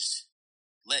changed.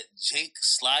 Let Jake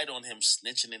slide on him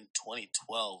snitching in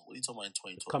 2012. What are you talking about in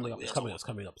 2012? It's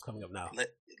coming up now.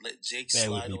 Let Jake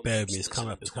slide on him. Bear with me. It's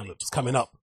coming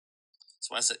up.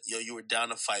 Somebody said, yo, you were down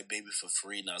to fight Baby for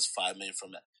free. Now it's $5 million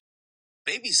from that.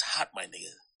 Baby's hot, my nigga.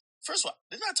 First of all,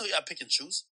 didn't I tell you I pick and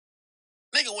choose?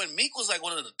 Nigga, when Meek was like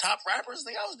one of the top rappers,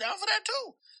 nigga, I was down for that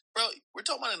too. Bro, we're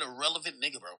talking about an irrelevant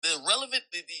nigga, bro. The irrelevant,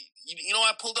 you know,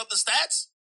 I pulled up the stats?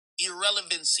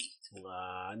 Irrelevancy.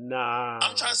 Nah.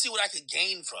 I'm trying to see what I could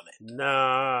gain from it.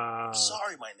 Nah. I'm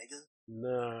sorry, my nigga.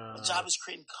 Nah. My job is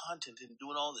creating content and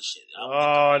doing all this shit.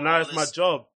 Now it's my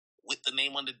job. With the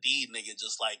name on the deed, nigga,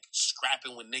 just like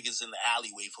scrapping with niggas in the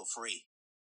alleyway for free.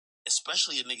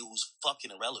 Especially a nigga who's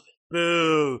fucking irrelevant.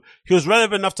 Boo. He was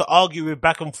relevant enough to argue with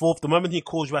back and forth. The moment he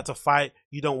calls you out to fight,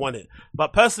 you don't want it.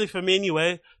 But personally, for me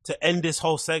anyway, to end this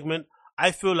whole segment,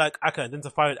 I feel like I can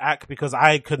identify with Ack because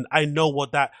I know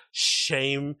what that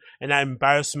shame and that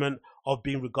embarrassment of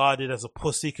being regarded as a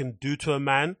pussy can do to a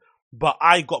man. But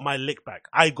I got my lick back.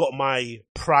 I got my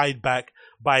pride back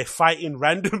by fighting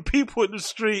random people in the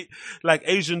street, like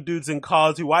Asian dudes in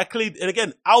cars who I clearly, and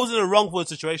again, I was in the wrong for the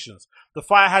situations. The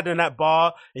fight I had in that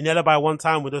bar in Yellowby one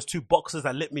time with those two boxers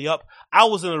that lit me up, I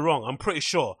was in the wrong. I'm pretty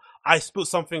sure. I spilled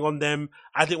something on them.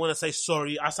 I didn't want to say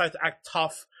sorry. I started to act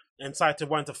tough and started to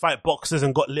want to fight boxers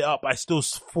and got lit up. I still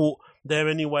fought there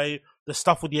anyway. The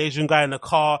stuff with the Asian guy in the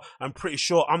car, I'm pretty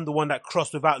sure I'm the one that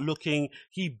crossed without looking.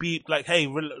 He beeped like, hey,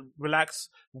 relax,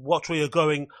 watch where you're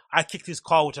going. I kicked his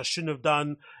car, which I shouldn't have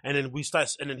done. And then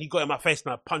he got in my face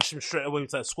and I punched him straight away. We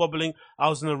started squabbling. I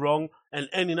was in the wrong. And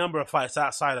any number of fights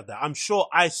outside of that. I'm sure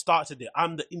I started it.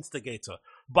 I'm the instigator.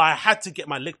 But I had to get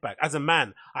my lick back. As a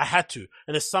man, I had to.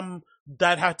 And as some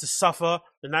dad had to suffer,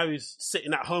 and now he's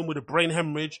sitting at home with a brain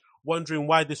hemorrhage, wondering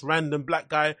why this random black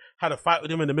guy had a fight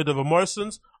with him in the middle of a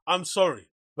Morrison's. I'm sorry,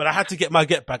 but I had to get my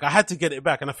get back. I had to get it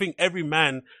back. And I think every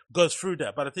man goes through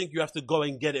that. But I think you have to go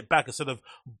and get it back instead of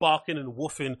barking and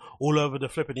woofing all over the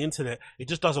flipping internet. It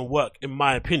just doesn't work, in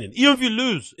my opinion. Even if you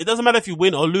lose, it doesn't matter if you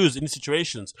win or lose in these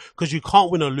situations because you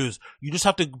can't win or lose. You just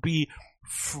have to be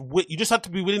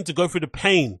willing to go through the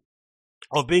pain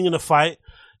of being in a fight,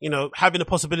 you know, having the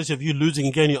possibility of you losing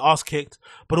and getting your ass kicked,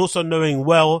 but also knowing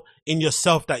well in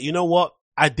yourself that, you know what,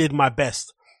 I did my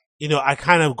best. You know, I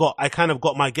kind of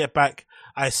got my get back.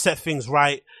 I set things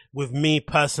right with me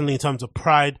personally in terms of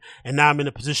pride. And now I'm in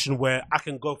a position where I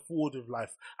can go forward with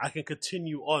life. I can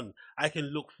continue on. I can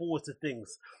look forward to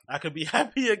things. I can be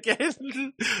happy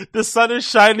again. The sun is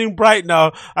shining bright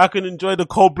now. I can enjoy the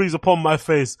cold breeze upon my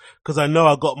face because I know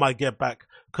I got my get back.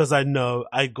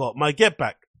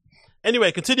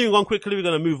 Anyway, continuing on quickly, we're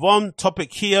going to move on.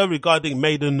 Topic here regarding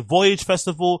Maiden Voyage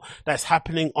Festival that's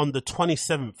happening on the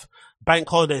 27th. Bank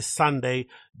holiday Sunday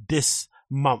this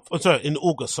month. In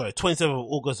August, 27th of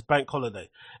August, bank holiday.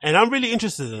 And I'm really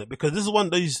interested in it because this is one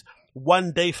of these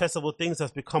one-day festival things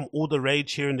that's become all the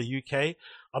rage here in the UK.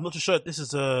 I'm not too sure if this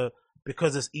is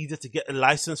because it's easier to get a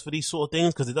license for these sort of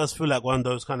things, because it does feel like one of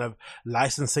those kind of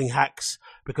licensing hacks,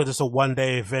 because it's a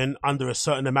one-day event under a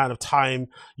certain amount of time.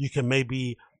 You can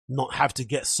maybe not have to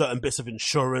get certain bits of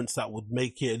insurance that would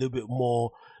make it a little bit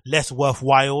more less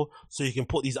worthwhile. So you can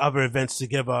put these other events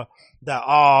together that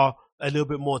are a little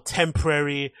bit more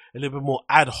temporary, a little bit more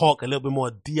ad hoc, a little bit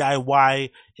more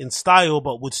DIY in style,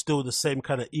 but with still the same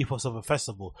kind of ethos of a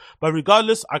festival. But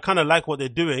regardless, I kind of like what they're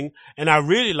doing, and I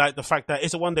really like the fact that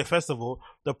it's a one-day festival.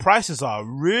 The prices are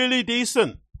really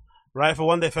decent, right? For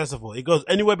one-day festival, it goes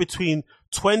anywhere between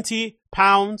 £20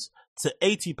 to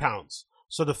 £80.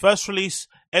 So the first release,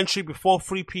 entry before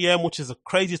 3 p.m., which is a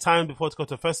crazy time before to go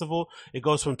to a festival. It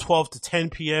goes from 12 to 10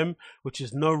 p.m., which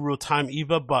is no real time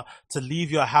either. But to leave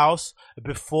your house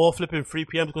before flipping 3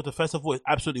 p.m. to go to a festival is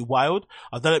absolutely wild.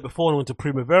 I've done it before and went to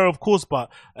Primavera, of course, but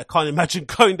I can't imagine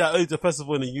going that early to a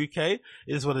festival in the UK. It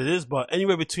is what it is. But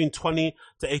anywhere between 20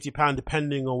 to £80,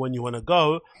 depending on when you want to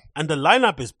go. And the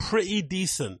lineup is pretty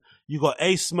decent. You got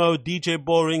Asmo, DJ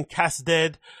Boring, Cass is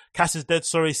Dead,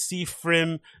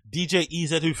 C-Frim, DJ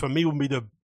EZ, who for me would be the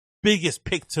biggest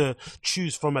pick to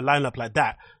choose from a lineup like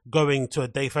that going to a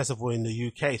day festival in the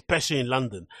UK, especially in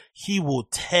London. He will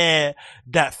tear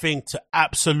that thing to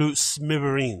absolute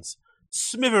smithereens.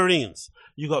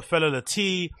 You got Fela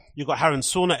Lati, you got Harren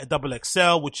Sauna at Double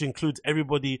XL, which includes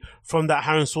everybody from that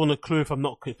Harren Sauna crew, if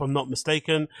I'm not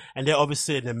mistaken. And they're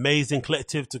obviously an amazing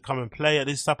collective to come and play at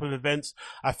this type of events.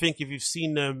 I think if you've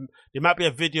seen them, there might be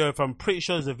a video, if I'm pretty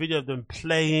sure there's a video of them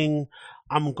playing.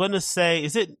 I'm gonna say,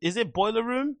 is it Boiler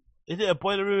Room? Is it a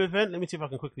Boiler Room event? Let me see if I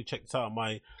can quickly check this out on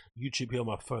my YouTube here on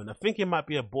my phone. I think it might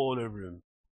be a Boiler Room.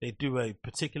 They do a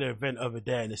particular event over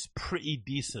there and it's pretty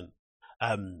decent.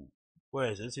 Where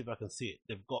is it? Let's see if I can see it.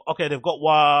 They've got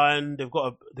one. They've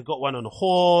got one on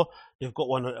Whore. They've got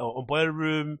one on Boiler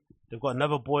Room. They've got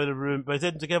another Boiler Room. But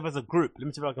they're together as a group. Let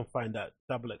me see if I can find that.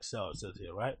 Double XL, it says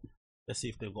here, right? Let's see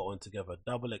if they've got one together.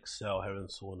 Double XL, Harren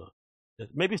Sauna.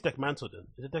 Maybe it's Deckmantle then.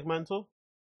 Is it Deckmantle?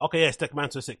 Okay, yeah, it's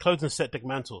Deckmantle. It's a closing set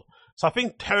Deckmantle. So I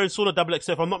think Harren Sauna Double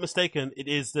XL, if I'm not mistaken, it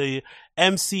is the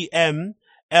MCM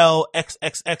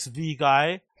LXXXV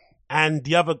guy and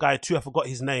the other guy too. I forgot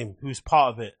his name. Who's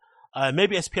part of it?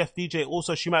 Maybe SPF DJ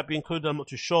also, she might be included, I'm not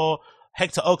too sure.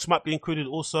 Hector Oaks might be included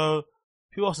also.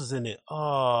 Who else is in it?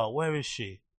 Oh, where is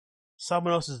she?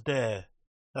 Someone else is there.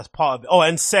 That's part of it. Oh,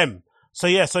 and Sem. So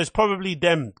yeah, so it's probably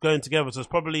them going together. So it's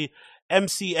probably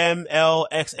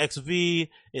MCMLXXV,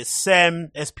 it's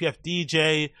Sem, SPF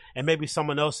DJ, and maybe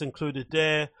someone else included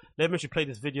there. Let me actually play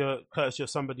this video courtesy of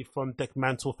somebody from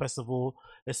Deckmantle Festival.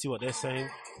 Let's see what they're saying.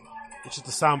 It's just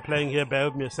the sound playing here. Bear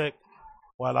with me a sec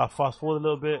while I fast forward a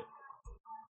little bit.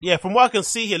 Yeah, from what I can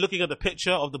see here, looking at the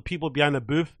picture of the people behind the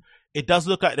booth, it does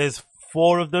look like there's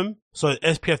 4 of them. So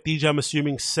SPF DJ, I'm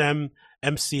assuming, Sem,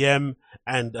 MCM,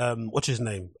 and what's his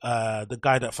name? The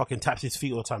guy that fucking taps his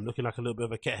feet all the time, looking like a little bit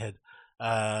of a kethead.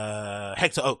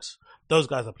 Hector Oaks. Those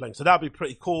guys are playing. So that'll be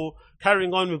pretty cool.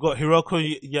 Carrying on, we've got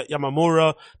Hiroko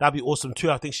Yamamura. That'll be awesome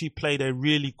too. I think she played a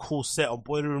really cool set on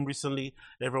Boiler Room recently.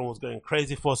 Everyone was going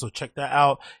crazy for, so check that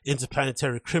out.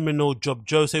 Interplanetary Criminal, Job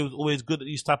Jose was always good at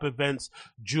these type of events.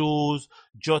 Jules,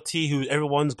 Yachty, who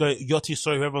everyone's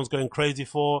going crazy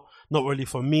for. Not really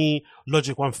for me.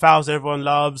 Logic 1000, everyone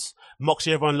loves.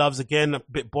 Moxie, everyone loves again. A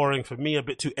bit boring for me, a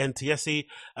bit too NTS-y.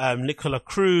 Nicola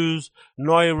Cruz,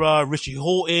 Noira, Richie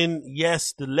Horton,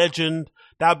 yes, the legend.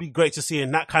 That'd be great to see in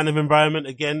that kind of environment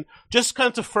again. Just kind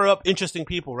of to throw up interesting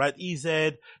people, right? EZ,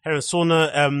 Harren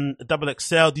Sauna, Double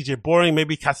XL, DJ Boring,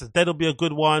 maybe Cass is Dead will be a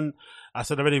good one. I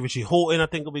said already, Richie Horton, I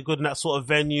think will be good in that sort of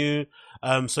venue.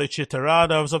 Soichi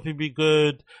Terada was hoping to be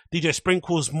good. DJ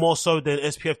Sprinkles more so than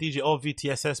SPF DJ or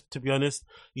VTSS, to be honest.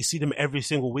 You see them every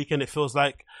single weekend, it feels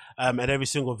like, at every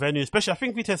single venue. Especially, I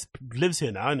think VTS lives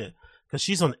here now, isn't it? Because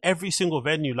she's on every single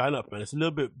venue lineup, man. It's a little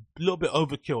bit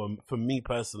overkill for me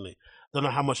personally. Don't know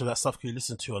how much of that stuff can you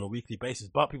listen to on a weekly basis,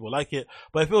 but people like it.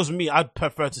 But if it was me, I'd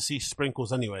prefer to see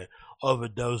Sprinkles anyway over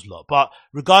those lot. But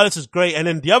regardless, it's great. And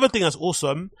then the other thing that's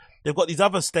awesome, they've got these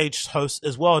other stage hosts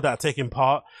as well that are taking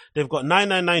part. They've got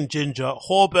 999 Ginger,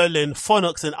 Whore Berlin,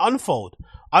 Phonox, and Unfold.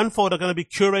 Unfold are going to be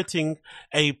curating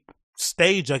a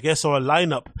stage, I guess, or a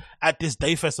lineup at this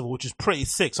day festival, which is pretty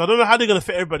sick. So I don't know how they're going to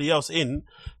fit everybody else in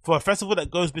for a festival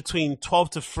that goes between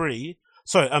 12 to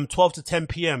 10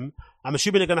 p.m. I'm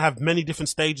assuming they're going to have many different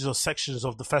stages or sections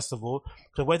of the festival.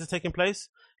 So where's it taking place?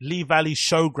 Lee Valley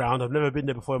Showground. I've never been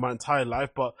there before in my entire life,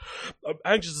 but I'm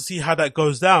anxious to see how that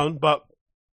goes down. But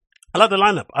I like the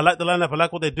lineup. I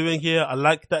like what they're doing here. I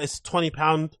like that it's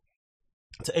 £20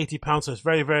 to £80, so it's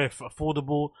very, very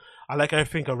affordable. I like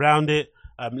everything around it.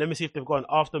 Let me see if they've got an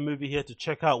after movie here to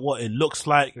check out what it looks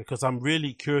like, because I'm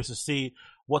really curious to see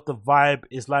what the vibe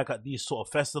is like at these sort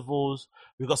of festivals.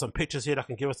 We've got some pictures here that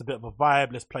can give us a bit of a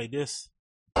vibe. Let's play this.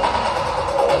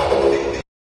 I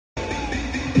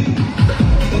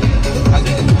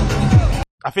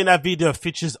think that video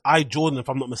features I Jordan, if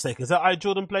I'm not mistaken. Is that I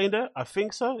Jordan playing there? I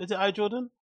think so. Is it I Jordan?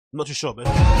 I'm not too sure, but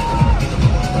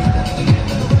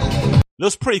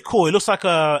looks pretty cool. It looks like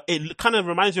it kind of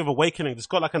reminds you of Awakening. It's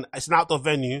got like it's an outdoor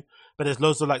venue, but there's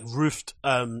loads of like roofed,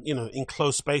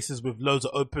 enclosed spaces with loads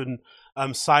of open,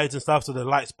 sides and stuff. So the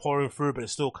light's pouring through, but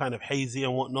it's still kind of hazy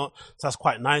and whatnot. So that's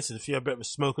quite nice. And if you're a bit of a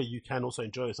smoker, you can also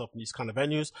enjoy yourself in these kind of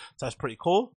venues. So that's pretty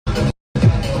cool. That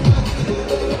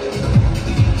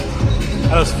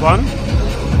was fun.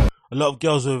 A lot of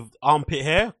girls with armpit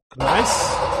hair.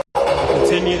 Nice.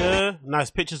 Continue there.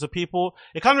 Nice pictures of people.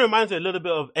 It kind of reminds me a little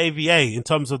bit of AVA in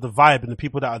terms of the vibe and the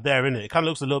people that are there in it. It kind of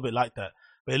looks a little bit like that.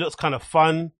 But it looks kind of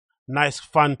fun. Nice,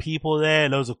 fun people there.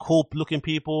 Loads of cool looking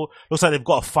people. Looks like they've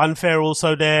got a fun fair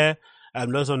also there.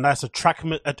 Loads of nice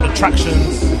attractions.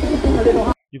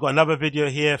 You've got another video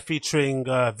here featuring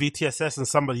VTSS and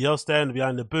somebody else there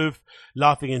behind the booth,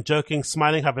 laughing and joking,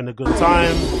 smiling, having a good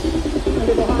time.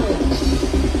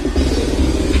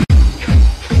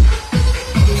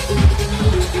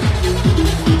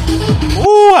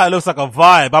 Ooh, that looks like a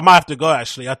vibe. I might have to go,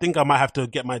 actually. I think I might have to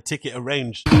get my ticket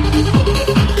arranged.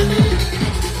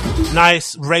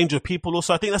 Nice range of people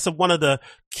also. I think that's one of the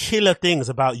killer things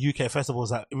about UK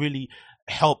festivals that really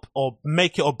help or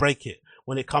make it or break it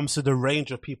when it comes to the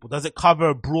range of people. Does it cover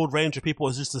a broad range of people,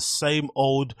 or is this the same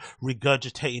old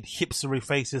regurgitated hipstery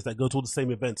faces that go to all the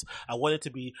same events? I want it to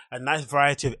be a nice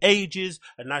variety of ages,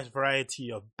 a nice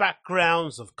variety of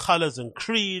backgrounds, of colors and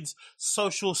creeds,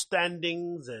 social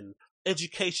standings and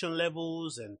education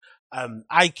levels and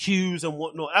IQs and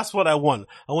whatnot. That's what I want.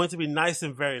 I want it to be nice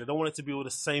and varied. I don't want it to be all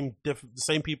the same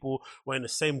people wearing the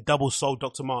same double-soled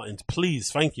Dr. Martens.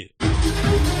 Please, thank you.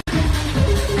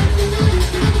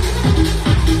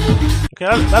 Okay,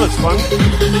 that looks fun.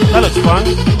 That looks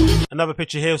fun. Another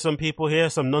picture here of some people here,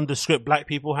 some nondescript black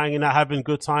people hanging out, having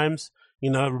good times.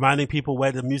 You know, reminding people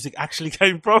where the music actually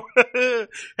came from.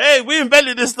 Hey, we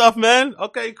invented this stuff, man.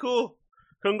 Okay, cool.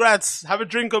 Congrats. Have a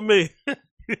drink on me.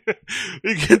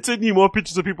 We continue, more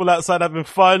pictures of people outside having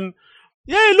fun.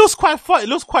 Yeah, it looks quite fun. It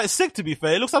looks quite sick, to be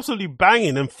fair. It looks absolutely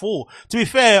banging and full. To be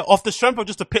fair, off the strength of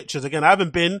just the pictures, again, I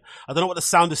haven't been. I don't know what the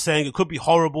sound is saying. It could be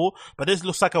horrible, but this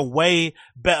looks like a way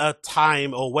better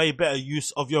time or way better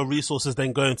use of your resources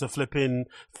than going to flipping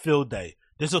field day.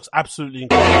 This looks absolutely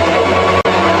incredible.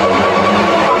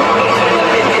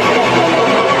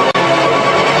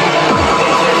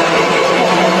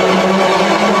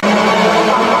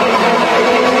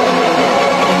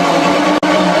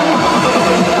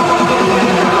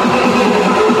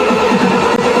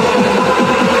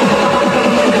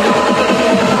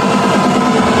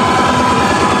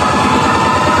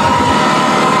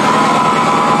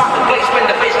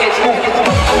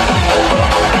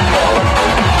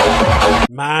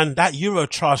 Man, that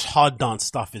Eurotrash hard dance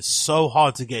stuff is so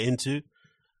hard to get into.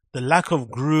 The lack of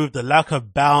groove, the lack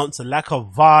of bounce, the lack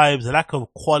of vibes, the lack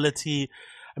of quality.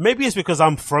 And maybe it's because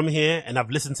I'm from here and I've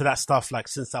listened to that stuff like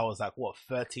since I was like,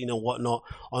 13 and whatnot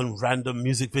on random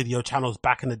music video channels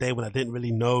back in the day when I didn't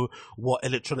really know what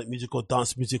electronic music or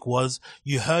dance music was.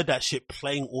 You heard that shit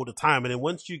playing all the time. And then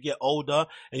once you get older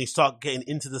and you start getting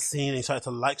into the scene and you start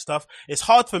to like stuff, it's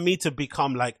hard for me to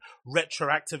become like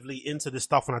retroactively into this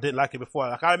stuff when I didn't like it before.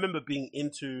 Like I remember being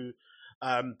into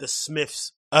the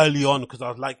Smiths early on because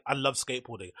I love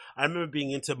skateboarding. I remember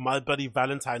being into My Bloody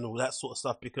Valentine and all that sort of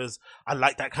stuff because I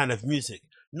like that kind of music.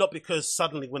 Not because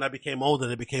suddenly when I became older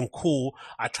and it became cool,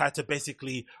 I tried to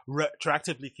basically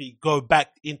retroactively go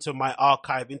back into my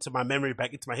archive, into my memory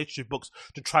bank, into my history books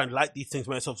to try and like these things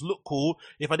when themselves look cool.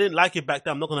 If I didn't like it back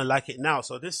then, I'm not going to like it now.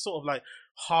 So this sort of like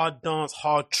hard dance,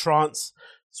 hard trance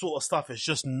sort of stuff is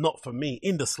just not for me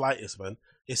in the slightest, man.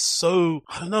 It's so,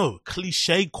 I don't know,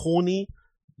 cliche, corny,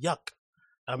 yuck.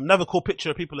 Another cool picture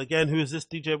of people again. Who is this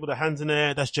DJ with the hands in the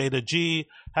air? That's Jada G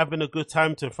having a good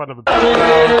time in front of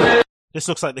a. This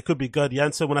looks like they could be Gerd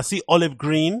Janson. When I see olive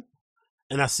green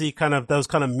and I see kind of those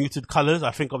kind of muted colors,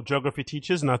 I think of geography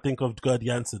teachers and I think of Gerd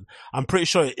Janson. I'm pretty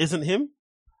sure it isn't him,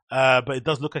 but it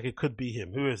does look like it could be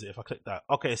him. Who is it? If I click that,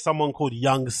 okay, someone called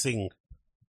Young Singh.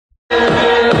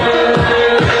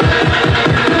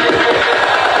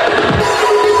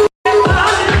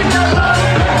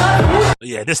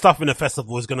 Yeah, this stuff in the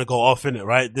festival is going to go off in it,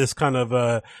 right? This kind of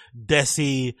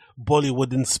Desi,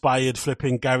 Bollywood inspired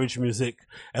flipping garage music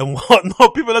and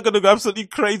whatnot. People are going to go absolutely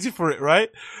crazy for it, right?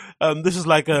 This is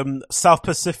like South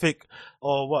Pacific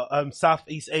or what?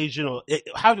 Southeast Asian or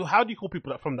how do you call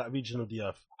people from that region of the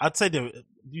earth? I'd say do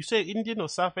you say Indian or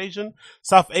South Asian?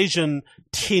 South Asian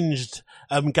tinged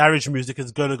garage music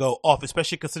is going to go off,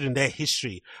 especially considering their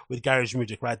history with garage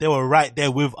music, right? They were right there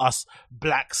with us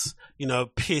blacks, you know,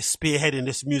 spearheading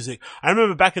this music. I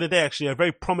remember back in the day, actually, a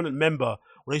very prominent member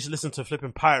when I used to listen to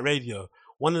flipping pirate radio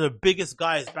one of the biggest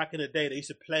guys back in the day that used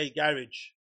to play garage.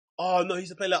 Oh no, he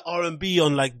used to play like R&B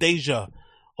on like Deja.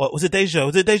 Or was it Deja?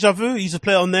 Was it Deja Vu? He used to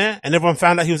play on there and everyone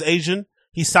found out he was Asian.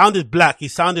 He sounded black. He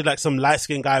sounded like some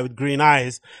light-skinned guy with green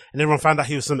eyes and everyone found out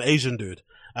he was some Asian dude.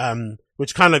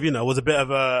 Which kind of, was a bit of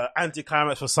a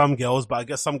anticlimax for some girls, but I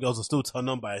guess some girls are still turned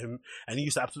on by him. And he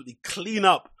used to absolutely clean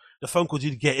up the phone calls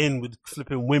you'd get in with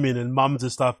flipping women and mums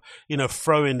and stuff,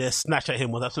 throwing their snatch at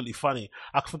him was absolutely funny.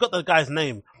 I forgot the guy's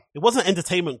name. It wasn't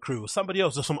Entertainment Crew. It was somebody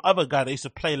else. Or some other guy that used to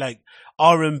play like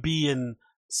R&B and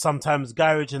sometimes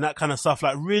garage and that kind of stuff,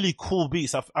 like really cool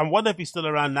beats. I wonder if he's still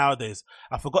around nowadays.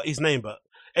 I forgot his name, but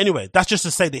anyway, that's just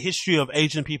to say the history of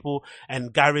Asian people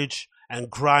and garage and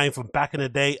grime from back in the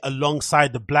day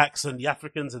alongside the blacks and the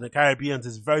Africans and the Caribbeans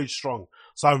is very strong.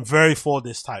 So I'm very for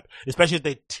this type, especially if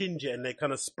they tinge it and they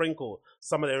kind of sprinkle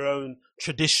some of their own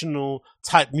traditional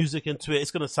type music into it.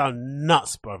 It's going to sound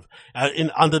nuts, bruv.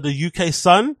 Under the UK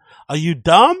sun, are you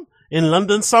dumb? In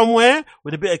London somewhere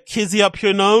with a bit of kizzy up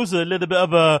your nose and a little bit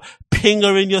of a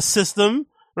pinger in your system,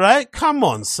 right? Come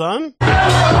on, son. Wheel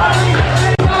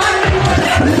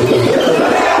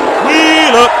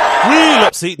up.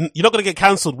 See, you're not going to get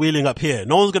cancelled wheeling up here.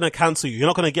 No one's going to cancel you. You're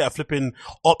not going to get a flipping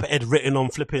op-ed written on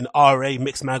flipping RA,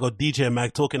 Mix Mag or DJ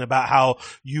Mag talking about how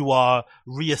you are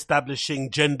re-establishing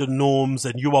gender norms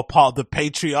and you are part of the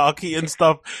patriarchy and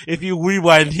stuff. If you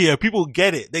rewind here, people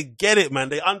get it. They get it, man.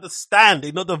 They understand.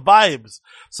 They know the vibes.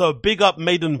 So big up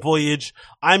Maiden Voyage.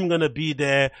 I'm going to be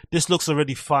there. This looks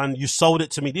already fun. You sold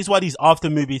it to me. These are why these after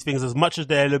movie things, as much as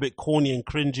they're a little bit corny and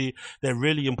cringy, they're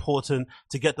really important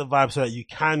to get the vibe so that you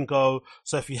can go.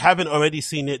 So if you haven't already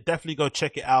seen it, definitely go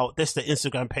check it out. There's the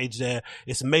Instagram page there.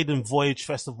 It's Maiden Voyage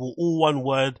Festival, all one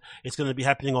word. It's going to be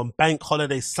happening on Bank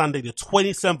Holiday Sunday, the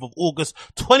 27th of August,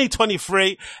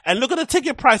 2023. And look at the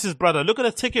ticket prices, brother. Look at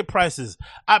the ticket prices.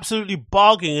 Absolutely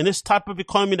bargain in this type of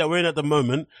economy that we're in at the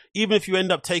moment. Even if you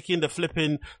end up taking the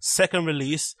flipping second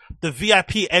release, the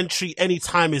VIP entry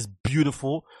anytime is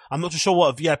beautiful. I'm not too sure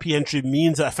what a VIP entry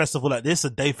means at a festival like this, a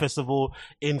day festival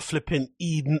in flipping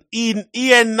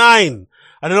EN9.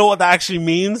 I don't know what that actually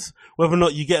means. Whether or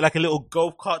not you get like a little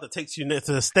golf cart that takes you near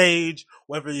to the stage,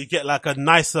 whether you get like a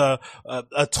nicer,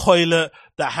 a toilet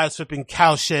that has flipping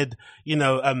cowshed,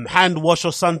 hand wash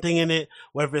or something in it,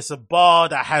 whether it's a bar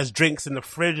that has drinks in the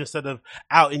fridge instead of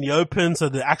out in the open so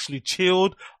they're actually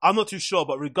chilled. I'm not too sure,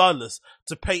 but regardless,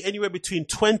 to pay anywhere between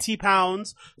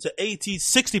 £20 to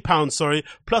 £60,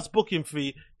 plus booking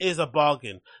fee is a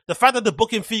bargain. The fact that the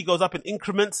booking fee goes up in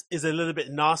increments is a little bit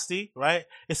nasty, right?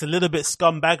 It's a little bit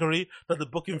scumbaggery that the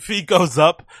booking fee goes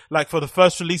up. Like for the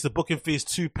first release, the booking fee is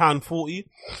 £2.40.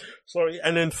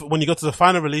 And then when you go to the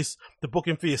final release, the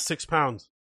booking fee is £6.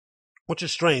 Which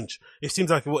is strange. It seems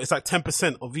like it's like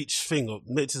 10% of each thing, or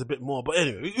maybe it's a bit more. But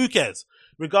anyway, who cares?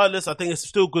 Regardless, I think it's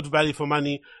still good value for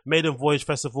money. Maiden Voyage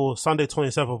Festival, Sunday,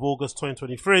 27th of August,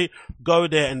 2023. Go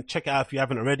there and check it out if you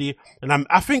haven't already. And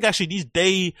I think actually these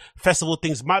day festival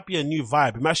things might be a new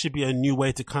vibe. It might actually be a new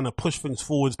way to kind of push things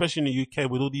forward, especially in the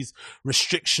UK with all these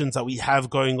restrictions that we have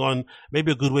going on.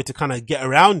 Maybe a good way to kind of get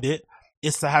around it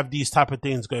is to have these type of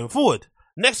things going forward.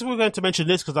 Next, we're going to mention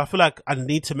this because I feel like I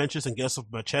need to mention this and get this off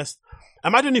my chest.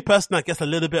 Am I the only person that gets a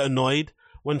little bit annoyed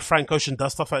when Frank Ocean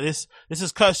does stuff like this? This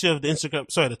is courtesy of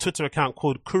the Twitter account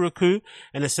called Kuruku.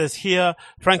 And it says here,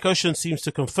 Frank Ocean seems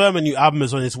to confirm a new album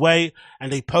is on its way.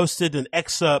 And they posted an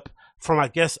excerpt from, I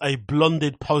guess, a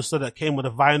blonded poster that came with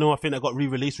a vinyl. I think that got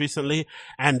re-released recently.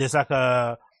 And there's like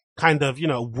a kind of,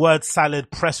 word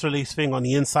salad press release thing on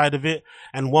the inside of it.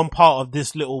 And one part of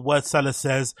this little word salad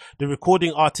says, the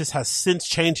recording artist has since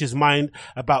changed his mind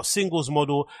about singles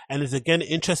model and is again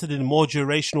interested in more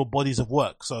durational bodies of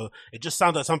work. So it just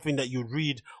sounds like something that you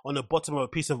read on the bottom of a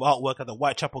piece of artwork at the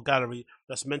Whitechapel Gallery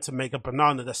that's meant to make a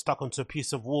banana that's stuck onto a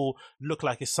piece of wall look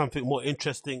like it's something more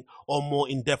interesting or more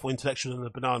in-depth or intellectual than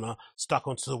a banana stuck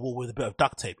onto the wall with a bit of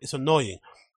duct tape. It's annoying.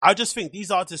 I just think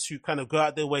these artists who kind of go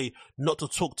out their way not to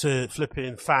talk to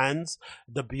flipping fans,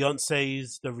 the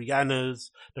Beyoncés, the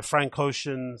Rihannas, the Frank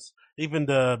Oceans, even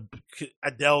the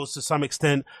Adeles to some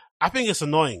extent, I think it's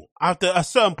annoying. After a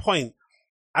certain point,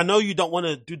 I know you don't want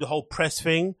to do the whole press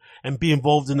thing and be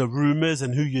involved in the rumors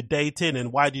and who you're dating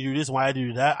and why do you do this, why do you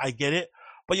do that. I get it.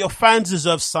 But your fans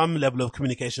deserve some level of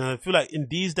communication. And I feel like in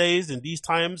these days, in these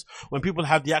times, when people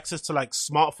have the access to like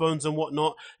smartphones and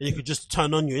whatnot, and you could just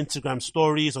turn on your Instagram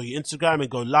stories or your Instagram and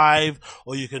go live,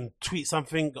 or you can tweet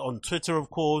something on Twitter, of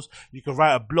course. You can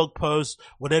write a blog post,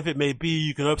 whatever it may be.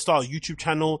 You can start a YouTube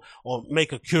channel or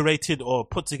make a curated or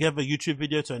put together YouTube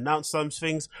video to announce some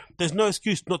things. There's no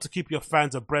excuse not to keep your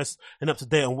fans abreast and up to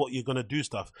date on what you're going to do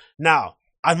stuff. Now,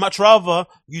 I'd much rather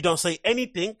you don't say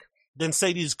anything then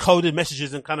say these coded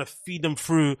messages and kind of feed them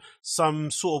through some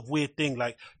sort of weird thing.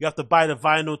 Like, you have to buy the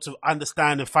vinyl to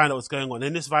understand and find out what's going on.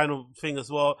 In this vinyl thing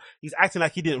as well, he's acting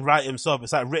like he didn't write it himself.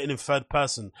 It's like written in third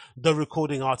person. The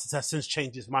recording artist has since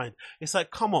changed his mind. It's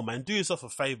like, come on, man, do yourself a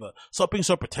favor. Stop being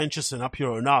so pretentious and up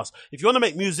your own ass. If you want to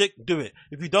make music, do it.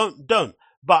 If you don't, don't.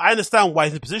 But I understand why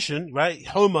he's in a position, right?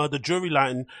 Homer, the jury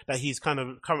line that he's kind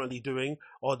of currently doing,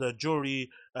 or the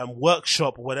jury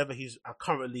workshop, or whatever he's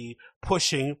currently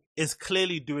pushing, is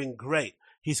clearly doing great.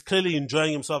 He's clearly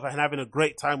enjoying himself and having a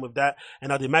great time with that.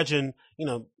 And I'd imagine, you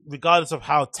know, regardless of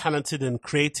how talented and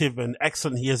creative and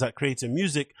excellent he is at creating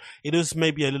music, it is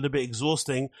maybe a little bit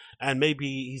exhausting, and maybe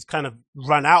he's kind of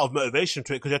run out of motivation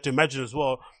to it, because you have to imagine as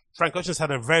well, Frank Ocean's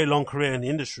had a very long career in the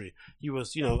industry. He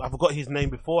was, you know, I forgot his name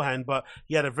beforehand, but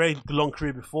he had a very long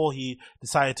career before he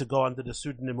decided to go under the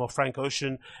pseudonym of Frank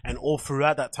Ocean, and all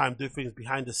throughout that time do things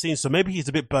behind the scenes. So maybe he's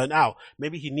a bit burnt out.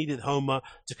 Maybe he needed Homer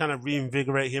to kind of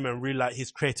reinvigorate him and relight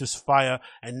his creative fire.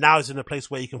 And now he's in a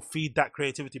place where he can feed that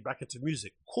creativity back into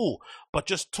music. Cool. But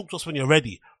just talk to us when you're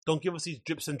ready. Don't give us these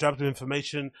drips and drabs of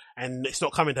information, and it's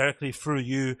not coming directly through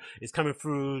you. It's coming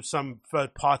through some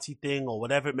third party thing or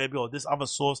whatever it may be, or this other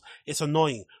source. It's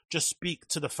annoying. Just speak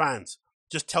to the fans.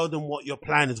 Just tell them what your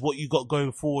plan is, what you got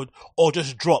going forward, or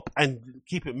just drop and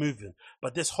keep it moving.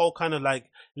 But this whole kind of like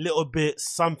little bit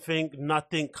something,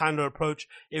 nothing kind of approach,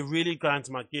 it really grinds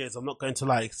my gears. I'm not going to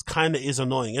lie. It kind of is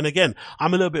annoying. And again,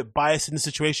 I'm a little bit biased in the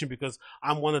situation because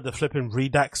I'm one of the flipping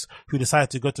redacts who decided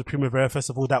to go to Primavera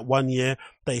Festival that one year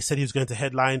that he said he was going to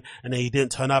headline, and then he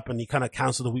didn't turn up and he kind of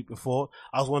cancelled the week before.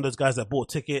 I was one of those guys that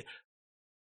bought a ticket,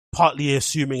 partly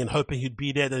assuming and hoping he'd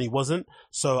be there, then he wasn't.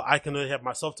 So I can only have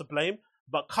myself to blame.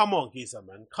 But come on, Giza,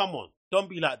 man. Come on. Don't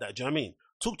be like that. Do you know what I mean?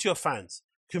 Talk to your fans.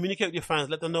 Communicate with your fans.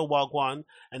 Let them know Wagwan,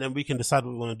 and then we can decide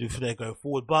what we want to do for their going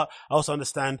forward. But I also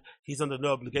understand he's under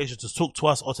no obligation to talk to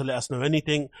us or to let us know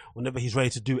anything. Whenever he's ready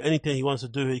to do anything he wants to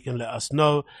do, he can let us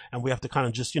know. And we have to kind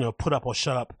of just, you know, put up or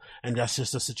shut up. And that's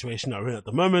just the situation that we're in at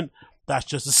the moment. That's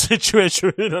just the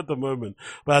situation we're in at the moment.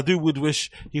 But I would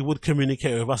wish he would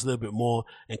communicate with us a little bit more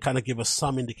and kind of give us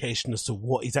some indication as to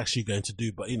what he's actually going to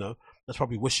do. But, you know, that's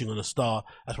probably wishing on a star.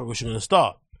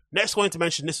 Next, going to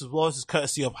mention this as well. This is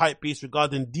courtesy of Hypebeast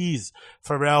regarding these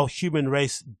Pharrell Human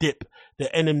Race Dip, the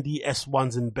NMD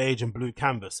S1s in beige and blue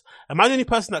canvas. Am I the only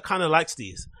person that kind of likes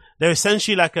these? They're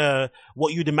essentially like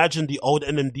what you'd imagine the old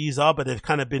NMDs are, but they've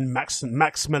kind of been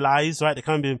maximalized, right? They've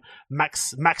kind of been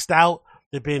maxed out.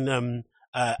 They've been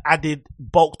added,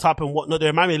 bulked up and whatnot. They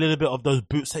remind me a little bit of those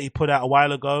boots that he put out a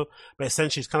while ago, but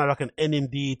essentially it's kind of like an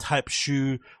NMD type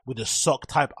shoe with a sock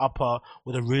type upper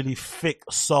with a really thick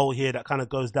sole here that kind of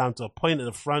goes down to a point at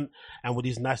the front, and with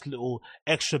these nice little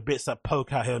extra bits that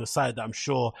poke out here on the side that I'm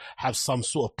sure have some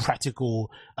sort of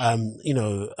practical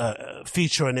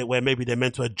feature in it, where maybe they're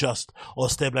meant to adjust or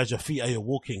stabilize your feet as you're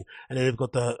walking. And then they've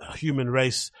got the Human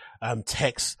Race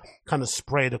text kind of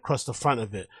sprayed across the front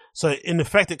of it. So in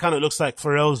effect, it kind of looks like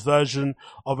Pharrell's version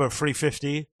of a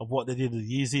 350 of what they did with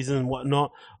Yeezys and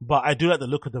whatnot. But I do like the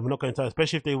look of them. I'm not going to tell,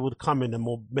 especially if they would come in a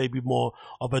maybe more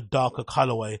of a darker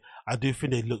colorway. I do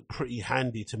think they look pretty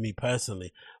handy to me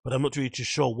personally, but I'm not really too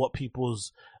sure what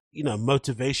people's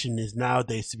motivation is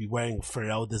nowadays to be wearing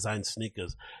Pharrell designed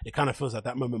sneakers. It kind of feels like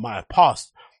that moment might have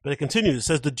passed. But it continues. It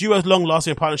says the duo's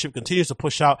long-lasting partnership continues to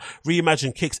push out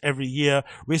reimagined kicks every year,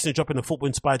 recently dropping the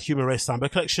football-inspired Human Race Samba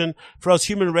collection. Pharrell's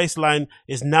Human Race line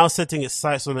is now setting its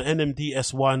sights on an NMD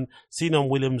S1, Zenon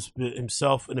Williams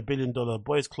himself in a $1 Billion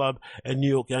Boys Club, and New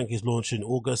York Yankees launch in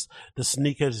August. The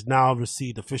sneaker has now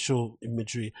received official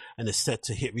imagery and is set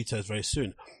to hit retailers very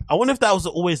soon. I wonder if that was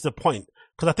always the point,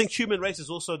 because I think Human Race is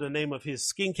also the name of his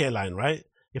skincare line, right?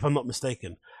 If I'm not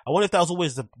mistaken. I wonder if that was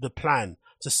always the plan,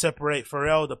 to separate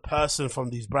Pharrell, the person,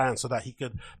 from these brands so that he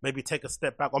could maybe take a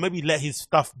step back or maybe let his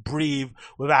stuff breathe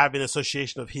without having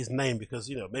association of his name, because,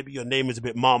 maybe your name is a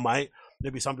bit Marmite.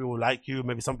 Maybe some people like you.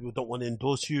 Maybe some people don't want to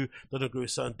endorse you, don't agree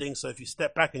with certain things. So if you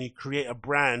step back and you create a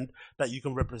brand that you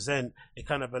can represent, it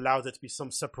kind of allows there to be some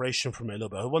separation from it a little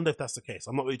bit. I wonder if that's the case.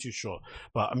 I'm not really too sure,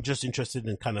 but I'm just interested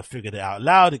in kind of figuring it out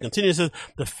loud. It continues,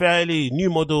 the fairly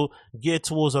new model geared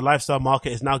towards a lifestyle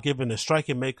market is now given a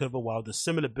striking makeover, while the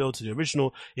similar build to the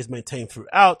original is maintained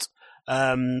throughout.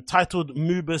 Titled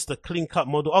Moobus, the clean cut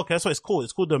model. Okay, that's what it's called.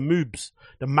 It's called the Moobs,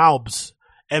 the Maubs.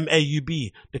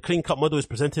 MAUB. The clean cut model is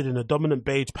presented in a dominant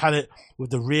beige palette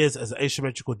with the rears as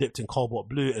asymmetrical dipped in cobalt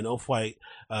blue and off-white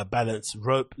balanced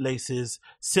rope laces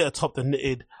sit atop the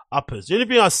knitted uppers. The only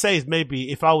thing I'd say is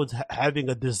maybe if I was having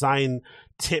a design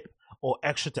tip or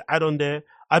extra to add on there,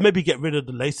 I'd maybe get rid of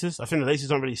the laces. I think the laces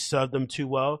don't really serve them too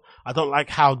well. I don't like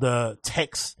how the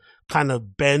text kind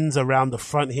of bends around the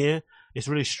front here. It's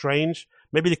really strange.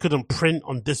 Maybe they couldn't print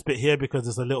on this bit here because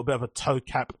there's a little bit of a toe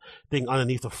cap thing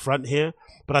underneath the front here.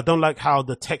 But I don't like how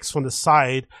the text from the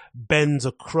side bends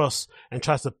across and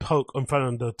tries to poke in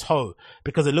front of the toe,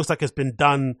 because it looks like it's been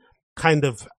done kind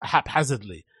of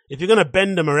haphazardly. If you're going to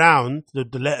bend them around, the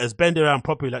letters, bend it around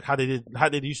properly, like how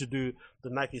they used to do the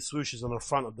Nike swooshes on the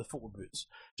front of the football boots.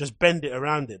 Just bend it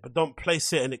around it, but don't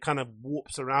place it and it kind of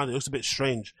warps around. It looks a bit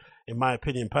strange, in my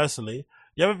opinion, personally.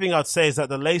 The other thing I'd say is that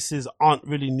the laces aren't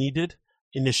really needed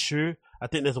in this shoe. I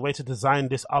think there's a way to design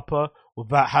this upper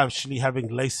without actually having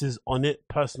laces on it,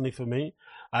 personally, for me.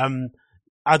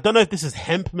 I don't know if this is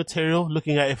hemp material,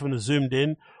 looking at it from the zoomed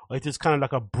in, or if it's kind of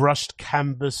like a brushed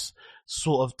canvas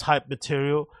sort of type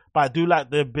material. But I do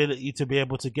like the ability to be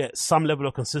able to get some level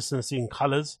of consistency in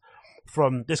colors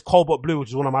from this cobalt blue, which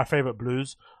is one of my favorite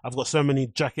blues. I've got so many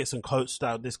jackets and coats that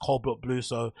are this cobalt blue.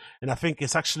 And I think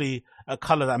it's actually a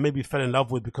color that I maybe fell in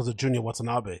love with because of Junior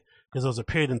Watanabe, because there was a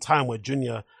period in time where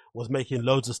Junior was making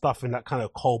loads of stuff in that kind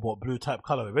of cobalt blue type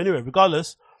color. But anyway,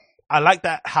 regardless, I like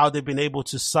that how they've been able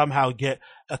to somehow get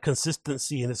a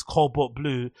consistency in this cobalt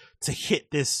blue to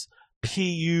hit this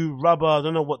PU rubber. I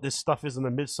don't know what this stuff is in the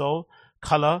midsole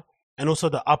color, and also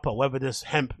the upper, whether this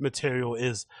hemp material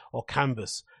is or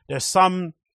canvas. There's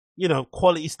some,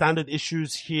 quality standard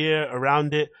issues here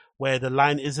around it where the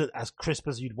line isn't as crisp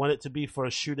as you'd want it to be for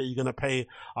a shoe that you're going to pay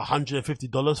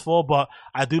 $150 for. But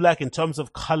I do like, in terms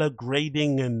of color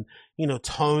grading and,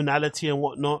 tonality and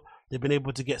whatnot, they've been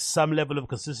able to get some level of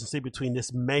consistency between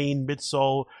this main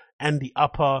midsole and the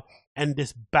upper and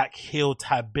this back heel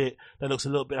tab bit that looks a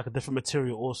little bit like a different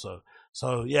material also.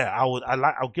 So yeah,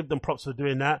 I'll give them props for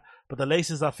doing that. But the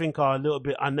laces, I think, are a little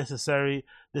bit unnecessary.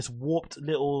 This warped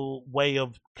little way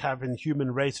of having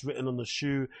human race written on the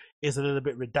shoe is a little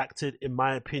bit redacted, in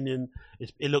my opinion.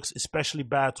 It looks especially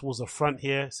bad towards the front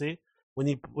here. See, when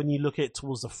you look at it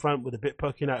towards the front with a bit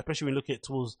poking out, especially when you look at it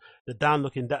towards the down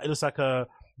looking, that it looks like a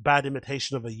bad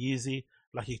imitation of a Yeezy.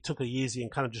 Like he took a Yeezy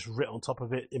and kind of just writ on top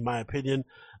of it, in my opinion.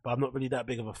 But I'm not really that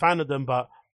big of a fan of them. But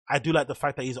I do like the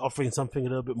fact that he's offering something a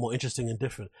little bit more interesting and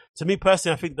different. To me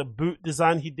personally, I think the boot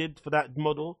design he did for that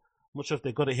model, I'm not sure if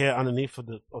they got it here underneath of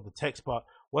the text, but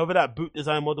whatever that boot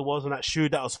design model was on that shoe,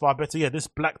 that was far better. Yeah, this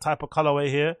black type of colorway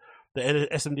here, the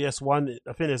SMDS one,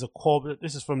 I think there's a core,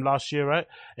 this is from last year, right?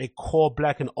 A core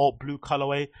black and alt blue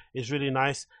colorway is really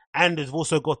nice. And they've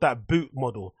also got that boot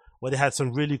model where they had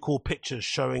some really cool pictures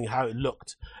showing how it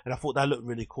looked. And I thought that looked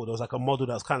really cool. There was like a model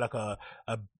that was kind of like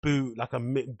a boot, like a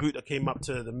boot that came up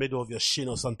to the middle of your shin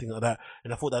or something like that.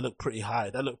 And I thought that looked pretty high.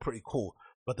 That looked pretty cool.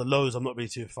 But the lows, I'm not really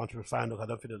too fun to be a fan of. I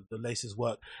don't think the laces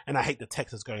work. And I hate the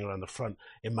text that's going around the front,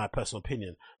 in my personal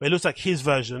opinion. But it looks like his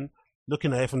version,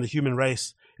 looking at it from the human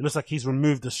race, it looks like he's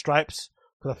removed the stripes.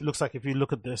 Because it looks like if you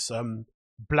look at this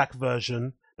black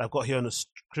version that I've got here on the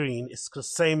screen, it's the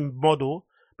same model,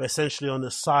 but essentially on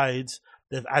the sides,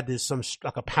 they've added some,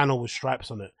 like a panel with stripes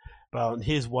on it. But on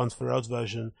his one's Pharrell's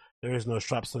version, there is no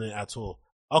stripes on it at all.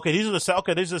 Okay, these are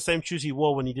the same shoes he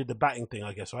wore when he did the batting thing,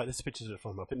 I guess, right? This picture's are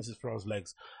from, I think this is Pharrell's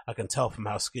legs. I can tell from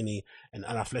how skinny and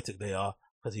athletic they are,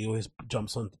 because he always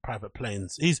jumps on private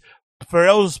planes.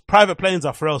 Pharrell's private planes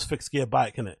are Pharrell's fixed gear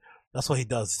bike, isn't it? That's what he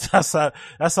does. That's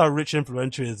how rich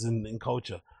influential is in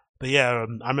culture. But yeah,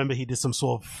 I remember he did some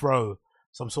sort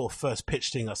of first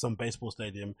pitch thing at some baseball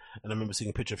stadium, and I remember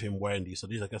seeing a picture of him wearing these. So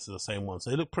these, I guess, are the same ones.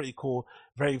 So they look pretty cool,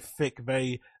 very thick,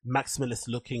 very maximalist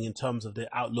looking in terms of their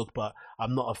outlook. But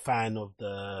I'm not a fan of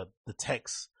the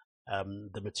text,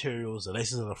 the materials, the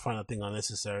laces on the front. I think are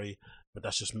necessary, but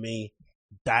that's just me.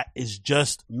 That is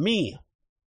just me.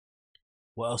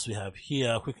 What else we have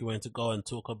here? Quickly going to go and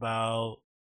talk about.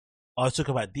 I talk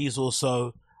about these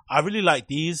also. I really like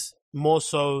these more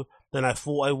so than I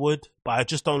thought I would, but I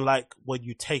just don't like when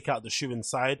you take out the shoe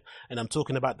inside. And I'm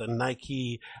talking about the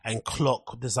Nike and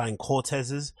Clock design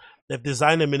Cortezes. They've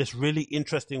designed them in this really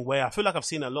interesting way. I feel like I've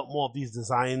seen a lot more of these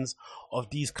designs of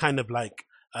these kind of like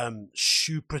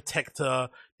shoe protector,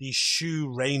 these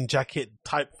shoe rain jacket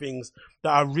type things that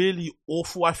are really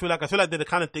awful. I feel like they're the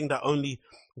kind of thing that only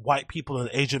white people and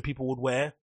Asian people would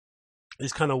wear.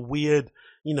 It's kind of weird,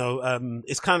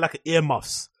 it's kind of like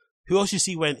earmuffs. Who else you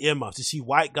see wearing earmuffs? You see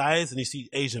white guys and you see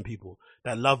Asian people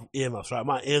that love earmuffs, right?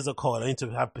 My ears are cold. I need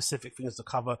to have specific things to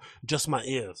cover just my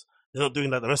ears. They're not doing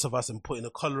like the rest of us and putting a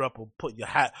collar up or putting your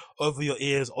hat over your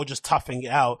ears or just toughing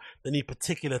it out. They need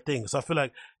particular things. So I feel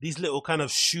like these little kind of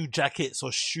shoe jackets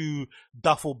or shoe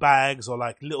duffel bags or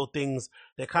like little things,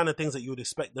 they're kind of things that you would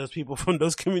expect those people from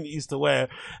those communities to wear.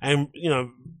 And,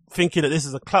 thinking that this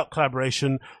is a Clout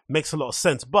collaboration makes a lot of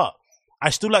sense. But I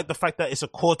still like the fact that it's a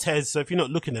Cortez. So if you're not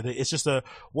looking at it, it's just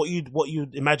what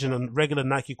you'd imagine a regular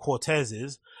Nike Cortez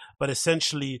is, but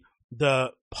essentially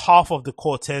the half of the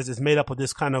Cortez is made up of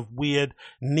this kind of weird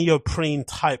neoprene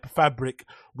type fabric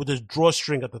with a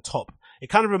drawstring at the top. It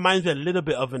kind of reminds me a little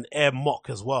bit of an Air Mock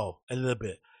as well, a little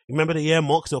bit. You remember the Air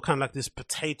Mocks? They were kind of like this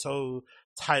potato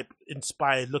type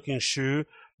inspired looking shoe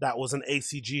that was an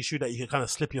ACG shoe that you could kind of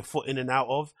slip your foot in and out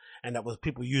of, and that was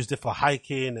people used it for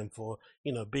hiking and for,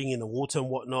 you know, being in the water and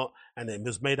whatnot, and it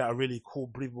was made out of really cool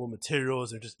breathable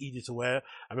materials and just easy to wear.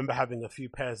 I remember having a few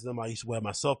pairs of them I used to wear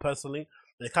myself personally.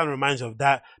 And it kind of reminds me of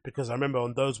that, because I remember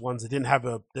on those ones, they didn't have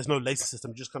there's no lacing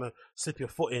system, you just kind of slip your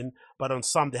foot in, but on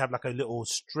some, they have like a little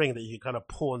string that you can kind of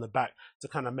pull on the back to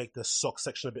kind of make the sock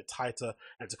section a bit tighter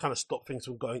and to kind of stop things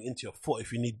from going into your foot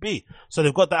if you need be. So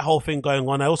they've got that whole thing going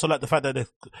on. I also like the fact that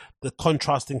the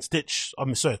contrasting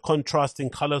contrasting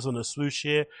colors on the swoosh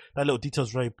here. That little detail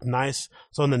is very nice.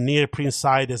 So on the neoprene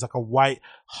side, there's like a white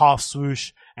half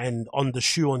swoosh, and on the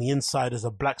shoe on the inside there's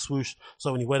a black swoosh.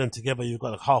 So when you wear them together, you've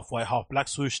got a half white, half black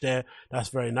swoosh there. That's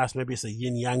very nice. Maybe it's a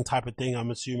yin yang type of thing,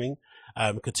 I'm assuming.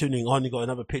 Continuing on, you got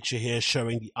another picture here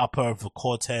showing the upper of the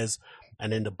Cortez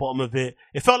and then the bottom of it.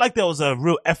 It felt like there was a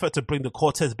real effort to bring the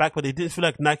Cortez back, but it didn't feel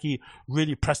like Nike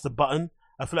really pressed the button.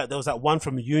 I feel like there was that one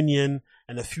from Union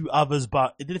and a few others,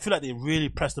 but it didn't feel like they really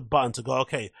pressed the button to go,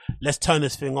 okay, let's turn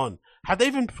this thing on. Have they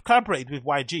even collaborated with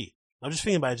YG? I'm just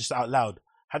thinking about it just out loud.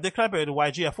 Have they collaborated with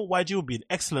YG? I thought YG would be an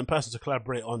excellent person to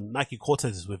collaborate on Nike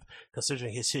Cortezes with,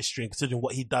 considering his history and considering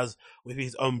what he does with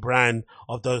his own brand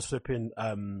of those flipping,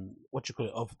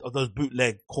 of those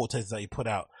bootleg Cortezes that he put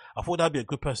out. I thought that'd be a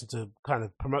good person to kind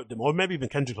of promote them, or maybe even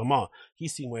Kendrick Lamar.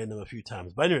 He's seen wearing them a few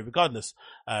times. But anyway, regardless,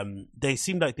 they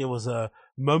seemed like there was a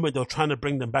moment they were trying to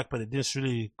bring them back, but they didn't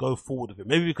really go forward with it.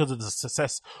 Maybe because of the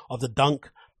success of the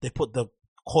Dunk, they put the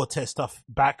Cortez stuff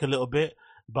back a little bit.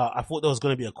 But I thought there was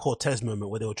going to be a Cortez moment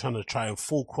where they were trying to try and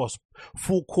full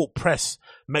court press,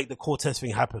 make the Cortez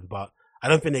thing happen. But I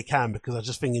don't think they can, because I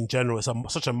just think in general, it's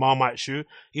such a Marmite shoe.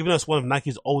 Even though it's one of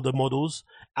Nike's older models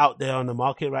out there on the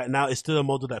market right now, it's still a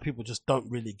model that people just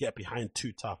don't really get behind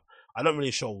too tough. I'm not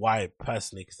really sure why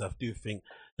personally, because I do think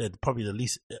they're probably the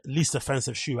least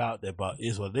offensive shoe out there, but it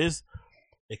is what it is.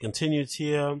 It continues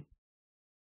here.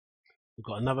 We've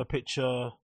got another picture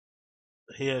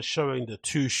here showing the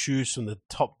two shoes from the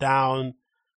top down.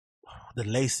 The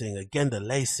lacing, again, the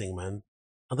lacing, man.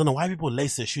 I don't know why people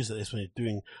lace their shoes like this when you're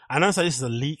doing. I know this is a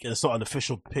leak and it's not an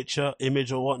official picture,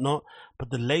 image or whatnot, but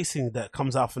the lacing that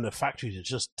comes out from the factories is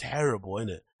just terrible, isn't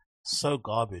it? So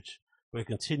garbage. We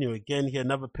continue again here.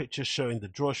 Another picture showing the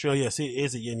drawstring. Yeah, see, it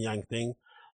is a yin yang thing,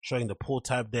 showing the pull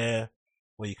tab there,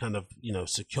 where you kind of, you know,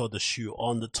 secure the shoe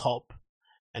on the top,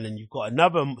 and then you've got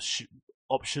another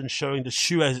option showing the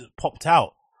shoe as it popped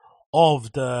out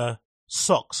of the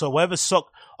sock. So whatever sock,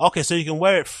 okay, so you can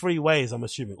wear it 3 ways, I'm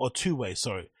assuming, or 2 ways,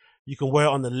 sorry. You can wear it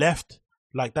on the left,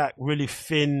 like that really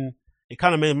thin, it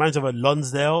kind of reminds me of a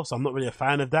Lonsdale, so I'm not really a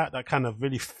fan of that kind of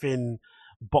really thin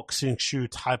boxing shoe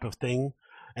type of thing.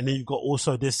 And then you've got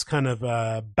also this kind of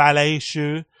ballet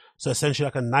shoe, so essentially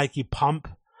like a Nike pump.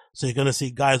 So you're going to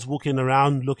see guys walking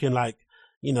around looking like,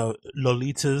 you know,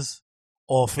 Lolitas,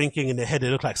 or thinking in their head they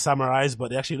look like samurais, but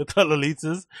they actually look like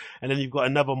Lolitas. And then you've got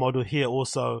another model here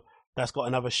also that's got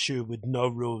another shoe with no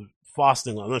real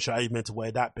fastening. I'm not sure how you meant to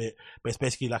wear that bit, but it's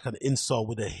basically like an insole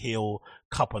with a heel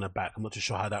cup on the back. I'm not too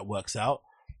sure how that works out,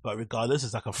 but regardless,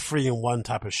 it's like a 3-in-1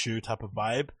 type of shoe, type of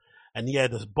vibe. And yeah,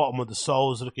 the bottom of the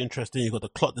soles look interesting. You've got the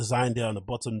cloth design there on the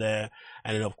bottom there.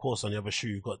 And then of course on the other shoe,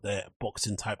 you've got the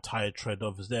boxing type tire tread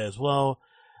over there as well.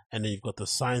 And then you've got the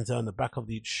signs there on the back of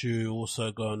each shoe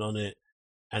also going on it.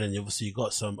 And then obviously you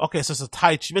got some, okay, so it's a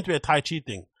Tai Chi, meant to be a Tai Chi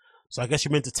thing. So I guess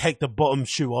you're meant to take the bottom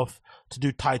shoe off to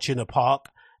do Tai Chi in the park.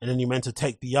 And then you're meant to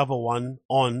take the other one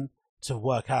on to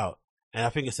work out. And I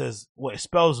think it says, well, it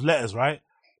spells letters, right?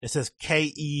 It says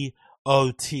Keot,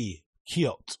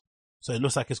 Keot. So it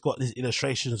looks like it's got these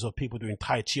illustrations of people doing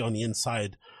Tai Chi on the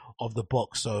inside of the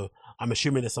box. So I'm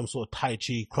assuming there's some sort of Tai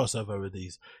Chi crossover with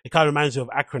these. It kind of reminds me of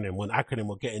Acronym, when Acronym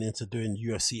were getting into doing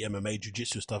UFC, MMA,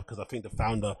 Jiu-Jitsu stuff, because I think the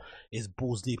founder is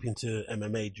balls deep into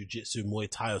MMA, Jiu-Jitsu, Muay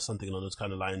Thai or something along those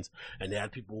kind of lines. And they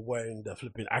had people wearing the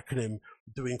flipping Acronym,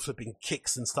 doing flipping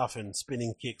kicks and stuff and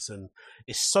spinning kicks. And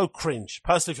it's so cringe.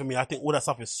 Personally for me, I think all that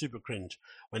stuff is super cringe.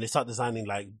 When they start designing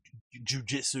like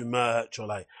Jiu-Jitsu merch or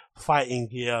like fighting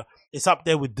gear, it's up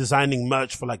there with designing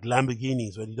merch for like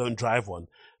Lamborghinis when you don't drive one.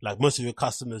 Like most of your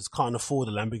customers can't afford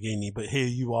a Lamborghini, but here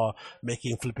you are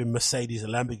making flipping Mercedes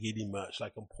and Lamborghini merch,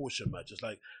 like a Porsche merch. It's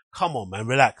like, come on, man,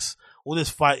 relax. All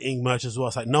this fighting merch as well.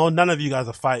 It's like, no, none of you guys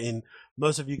are fighting.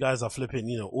 most of you guys are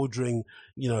flipping, ordering,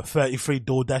 33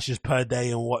 door dashes per day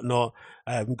and whatnot,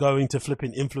 going to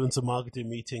flipping influencer marketing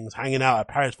meetings, hanging out at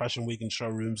Paris Fashion Week in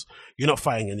showrooms. You're not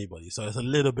fighting anybody. So it's a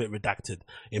little bit redacted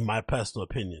in my personal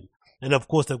opinion. And of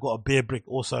course, they've got a beer brick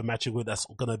also matching with that's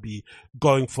going to be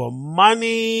going for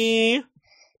money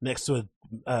next to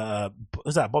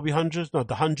is that Bobby Hundreds? No,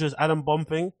 the Hundreds Adam Bomb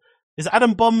thing. Is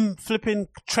Adam Bomb flipping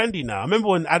trendy now? I remember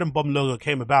when Adam Bomb logo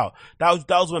came about. That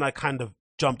was when I kind of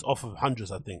jumped off of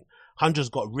Hundreds, I think. Hundreds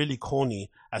got really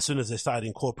corny as soon as they started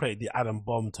incorporating the Adam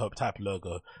Bomb type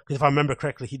logo. Because if I remember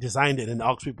correctly, he designed it and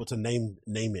asked people to name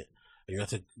it. And you have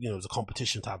to, it was a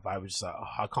competition type vibe, which is like,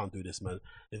 I can't do this, man.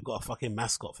 They've got a fucking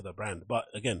mascot for the brand. But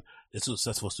again, they're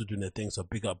successful, still doing their thing. So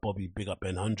big up Bobby, big up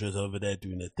Ben Hundreds over there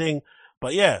doing their thing.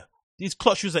 But yeah, these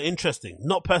clock shoes are interesting.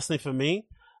 Not personally for me,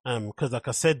 because like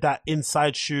I said, that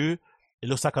inside shoe, it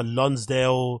looks like a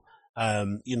Lonsdale,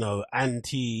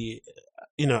 anti,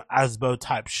 Asbo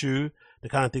type shoe. The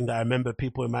kind of thing that I remember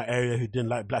people in my area who didn't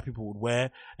like black people would wear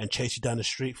and chase you down the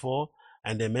street for.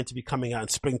 And they're meant to be coming out in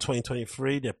spring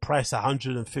 2023. They're priced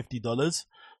 $150.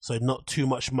 So not too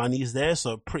much money is there.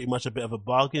 So pretty much a bit of a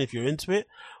bargain if you're into it.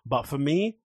 But for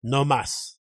me, no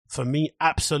mas. For me,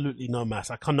 absolutely no mas.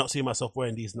 I cannot see myself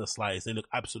wearing these in the slightest. They look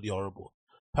absolutely horrible,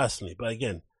 personally. But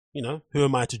again, who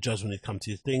am I to judge when it comes to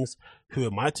these things? Who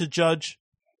am I to judge?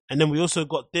 And then we also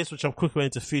got this, which I'm quickly going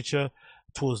to feature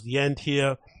towards the end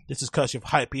here. This is courtesy of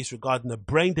Hypebeast regarding the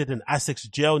Braindead and Asics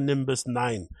Gel Nimbus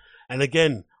 9. And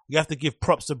again, you have to give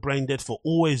props to Braindead for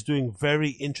always doing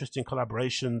very interesting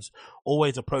collaborations,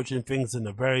 always approaching things in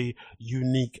a very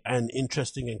unique and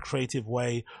interesting and creative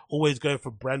way, always going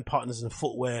for brand partners in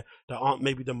footwear that aren't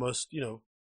maybe the most,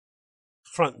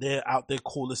 out there,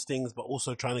 coolest things, but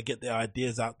also trying to get their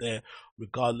ideas out there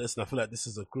regardless. And I feel like this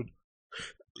is a good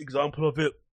example of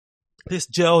it. This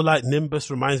gel like Nimbus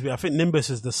reminds me, I think Nimbus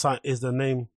is the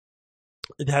name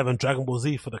they have on Dragon Ball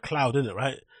Z for the cloud, isn't it,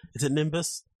 right? Is it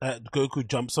Nimbus that Goku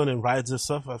jumps on and rides and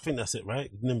stuff? I think that's it,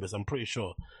 right? Nimbus, I'm pretty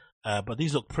sure. But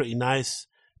these look pretty nice.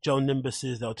 Gel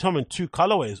Nimbuses, they'll come in 2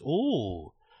 colorways.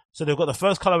 Ooh. So they've got the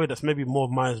first colorway that's maybe more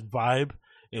of my vibe.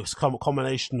 It was a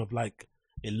combination of like,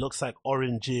 it looks like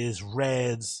oranges,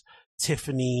 reds,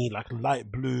 Tiffany, like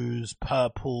light blues,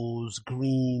 purples,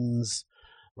 greens,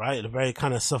 right? A very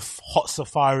kind of hot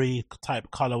safari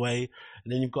type colorway.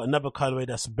 And then you've got another colorway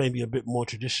that's maybe a bit more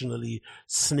traditionally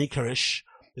sneakerish.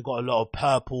 You've got a lot of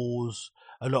purples,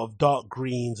 a lot of dark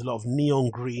greens, a lot of neon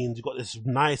greens. You've got this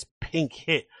nice pink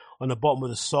hit on the bottom of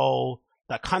the sole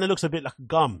that kind of looks a bit like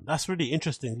gum. That's really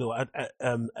interesting little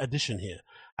addition here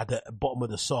at the bottom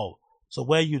of the sole. So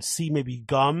where you'd see maybe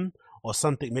gum or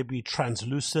something maybe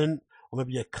translucent or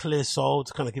maybe a clear sole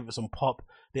to kind of give it some pop,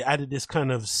 they added this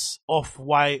kind of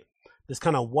off-white, this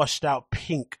kind of washed out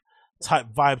pink type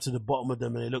vibe to the bottom of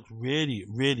them, and it looks really,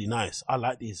 really nice. I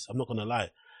like these, I'm not going to lie.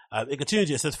 It continues,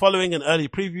 it says, following an early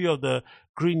preview of the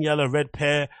green, yellow, red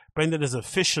pair, Braindead has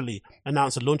officially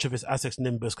announced the launch of its Asics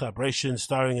Nimbus collaboration,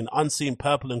 starring an unseen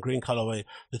purple and green colorway.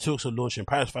 The two will launch in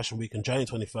Paris Fashion Week on January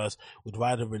 21st, with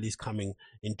wider release coming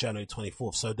in January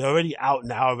 24th. So they're already out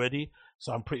now already,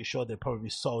 so I'm pretty sure they're probably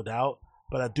sold out.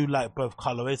 But I do like both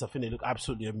colorways. I think they look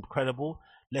absolutely incredible.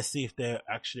 Let's see if they're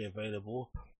actually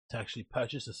available to actually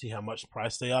purchase to see how much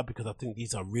price they are, because I think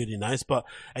these are really nice. But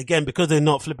again, because they're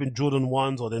not flipping Jordan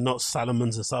 1s or they're not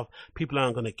Salomons and stuff, people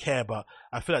aren't going to care. But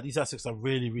I feel like these Asics are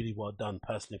really, really well done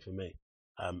personally for me.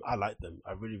 I like them.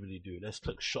 I really, really do. Let's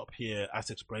click shop here,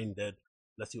 Asics Braindead.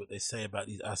 Let's see what they say about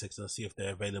these Asics and see if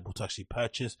they're available to actually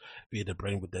purchase via the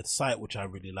Braindead site, which I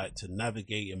really like to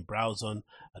navigate and browse on.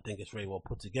 I think it's very well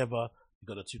put together. You've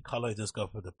got the 2 colors. Let's go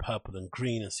for the purple and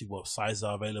green and see what sizes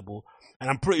are available. And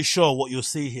I'm pretty sure what you'll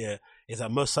see here is that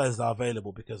most sizes are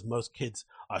available because most kids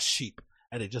are sheep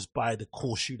and they just buy the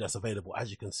cool shoe that's available,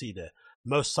 as you can see there.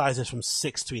 Most sizes from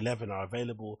 6 to 11 are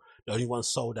available. The only ones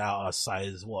sold out are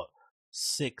sizes,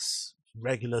 6,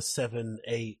 regular, 7,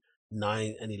 8,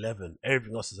 9, and 11.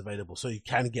 Everything else is available. So you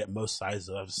can get most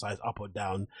sizes, size up or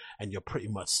down, and you're pretty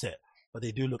much set. But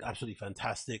they do look absolutely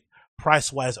fantastic.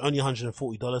 Price wise, only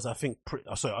 $140. I think,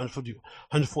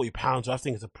 £140. I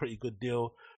think it's a pretty good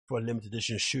deal for a limited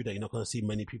edition shoe that you're not going to see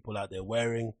many people out there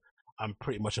wearing. I'm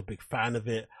pretty much a big fan of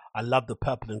it. I love the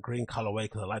purple and green colorway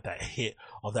because I like that hit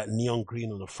of that neon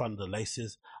green on the front of the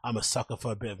laces. I'm a sucker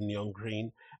for a bit of neon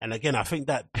green. And again, I think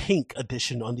that pink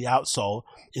addition on the outsole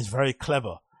is very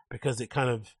clever because it kind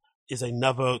of is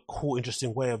another cool,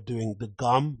 interesting way of doing the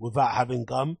gum without having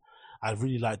gum. I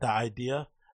really like that idea.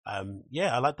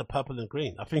 Yeah, I like the purple and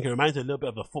green. I think it reminds me a little bit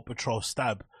of the Foot Patrol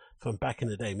stab from back in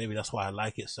the day. Maybe that's why I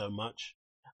like it so much.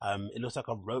 It looks like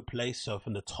a rope lace. So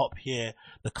from the top here,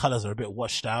 the colors are a bit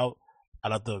washed out. I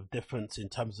love the difference in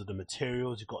terms of the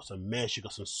materials. You got some mesh, you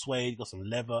got some suede, you got some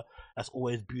leather. That's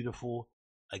always beautiful.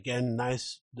 Again,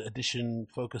 nice addition,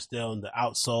 focus there on the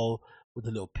outsole with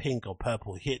the little pink or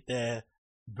purple hit there.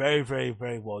 Very, very,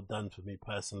 very well done for me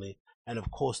personally. And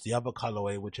of course, the other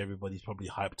colorway, which everybody's probably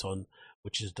hyped on,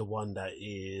 which is the one that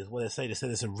is, what they say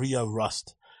it's a Rio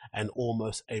Rust and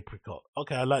almost apricot.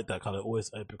 Okay, I like that color, always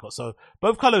apricot. So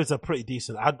both colors are pretty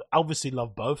decent. I obviously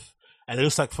love both. And it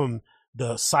looks like from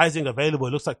the sizing available,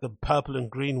 it looks like the purple and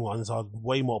green ones are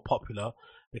way more popular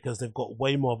because they've got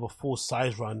way more of a full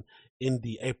size run in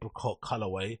the apricot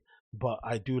colorway. But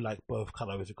I do like both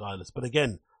colorways regardless. But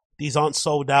again, these aren't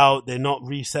sold out. They're not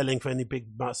reselling for any big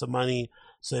amounts of money.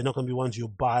 So they're not going to be ones you'll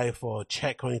buy for a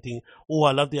check or anything. Oh,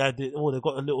 I love the idea. Oh, they've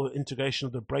got a little integration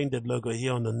of the Brain Dead logo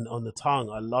here on the tongue.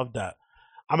 I love that.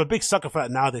 I'm a big sucker for that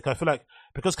nowadays. I feel like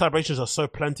because collaborations are so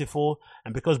plentiful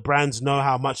and because brands know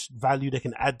how much value they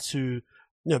can add to,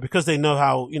 because they know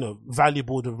how,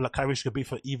 valuable the collaboration could be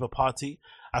for either party,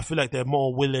 I feel like they're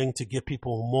more willing to give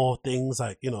people more things,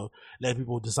 like, letting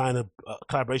people design a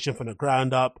collaboration from the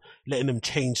ground up, letting them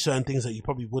change certain things that you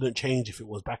probably wouldn't change if it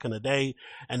was back in the day.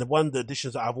 And one of the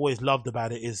additions that I've always loved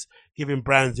about it is giving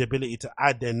brands the ability to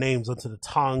add their names onto the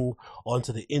tongue,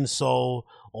 onto the insole,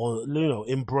 or,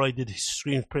 embroidered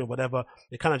screen print, whatever.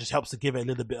 It kind of just helps to give it a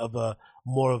little bit of a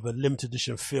more of a limited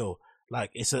edition feel.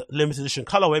 Like it's a limited edition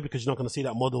colorway because you're not going to see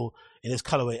that model in this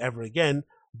colorway ever again.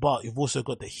 But you've also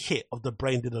got the hit of the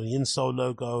Brain Dead on the insole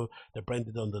logo, the Brain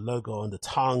Dead on the logo on the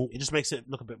tongue. It just makes it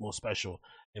look a bit more special,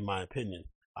 in my opinion.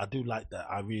 I do like that.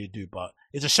 I really do. But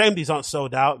it's a shame these aren't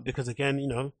sold out because, again,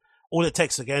 all it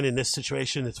takes, again, in this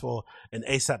situation is for an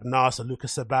ASAP Nas, a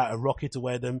Lucas Sabat, a Rocky to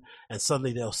wear them, and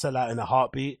suddenly they'll sell out in a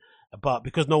heartbeat. But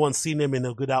because no one's seen them in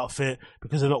a good outfit,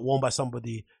 because they're not worn by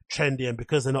somebody trendy, and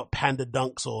because they're not Panda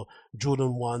Dunks or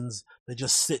Jordan 1s, they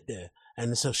just sit there.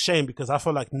 And it's a shame because I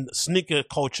feel like sneaker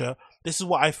culture, this is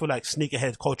what I feel like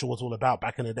sneakerhead culture was all about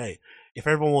back in the day. If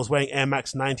everyone was wearing Air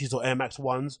Max 90s or Air Max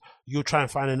 1s, you'll try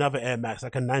and find another Air Max,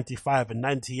 like a 95, a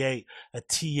 98, a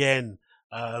TN,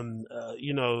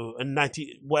 a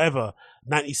 90, whatever,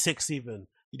 96 even.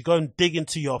 You'd go and dig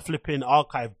into your flipping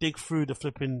archive, dig through the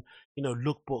flipping,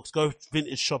 lookbooks, go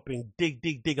vintage shopping,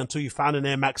 dig until you found an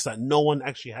Air Max that no one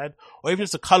actually had, or even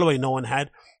just a colorway no one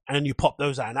had, and you pop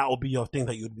those out, and that will be your thing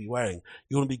that you'd be wearing.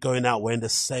 You wouldn't be going out wearing the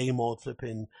same old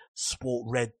flipping sport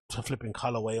red flipping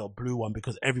colorway or blue one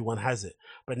because everyone has it.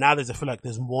 But nowadays I feel like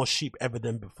there's more sheep ever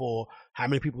than before. How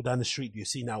many people down the street do you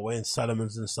see now wearing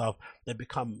Salomons and stuff?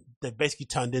 They've basically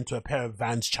turned into a pair of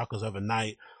Vans chuckers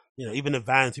overnight. Even the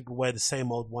Vans, people wear the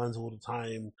same old ones all the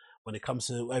time when it comes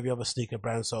to every other sneaker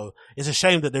brand. So it's a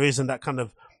shame that there isn't that kind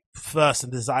of thirst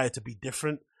and desire to be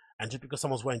different. And just because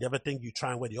someone's wearing the other thing, you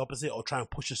try and wear the opposite or try and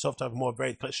push yourself to have a more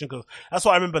varied collection. Because that's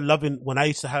what I remember loving when I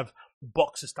used to have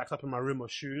boxes stacked up in my room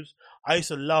of shoes. I used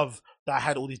to love that I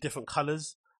had all these different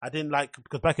colors. I didn't like,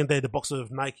 because back in the day, the boxes of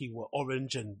Nike were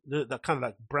orange and that kind of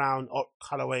like brown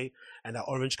colorway and that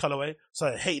orange colorway. So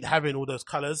I hated having all those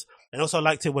colors. And also I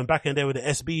liked it when back in the day with the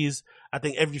SBs, I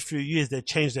think every few years they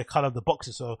changed their color of the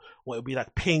boxes. So it would be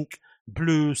like pink,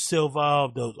 blue, silver,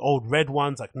 those old red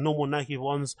ones, like normal Nike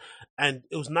ones. And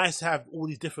it was nice to have all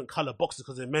these different color boxes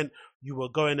because it meant you were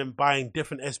going and buying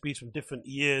different SBs from different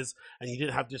years and you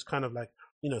didn't have this kind of like,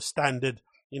 standard,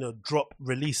 drop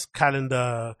release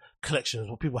calendar collections,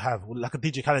 what people have, like a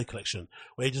DJ Khaled collection,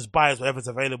 where he just buys whatever's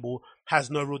available, has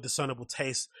no real discernible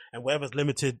taste, and whatever's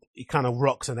limited, he kind of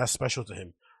rocks, and that's special to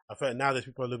him. I feel like nowadays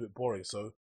people are a little bit boring,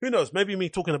 so who knows? Maybe me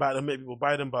talking about them, maybe we'll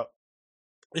buy them, but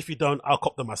if you don't, I'll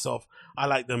cop them myself. I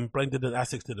like them. Brain Dead and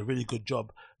Asics did a really good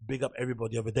job. Big up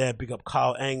everybody over there. Big up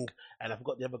Kyle Eng, and I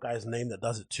forgot the other guy's name that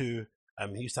does it too.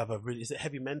 He used to have is it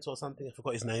Heavy Mentor or something? I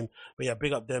forgot his name. But yeah,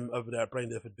 big up them over there at Brain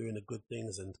Dead for doing the good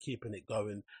things and keeping it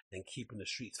going and keeping the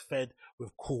streets fed with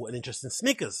cool and interesting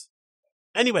sneakers.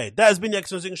 Anyway, that has been the X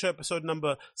Zing Show, episode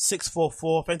number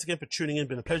 644. Thanks again for tuning in. It's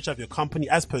been a pleasure to have your company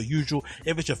as per usual.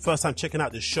 If it's your first time checking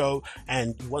out this show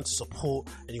and you want to support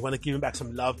and you want to give me back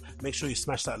some love, make sure you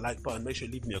smash that like button. Make sure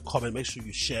you leave me a comment. Make sure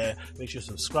you share. Make sure you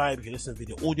subscribe. If you listen to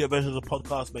the audio version of the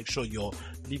podcast, make sure you're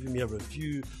leaving me a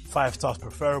review. 5 stars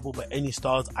preferable, but any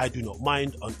stars I do not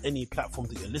mind on any platform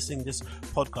that you're listening this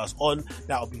podcast on.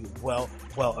 That will be well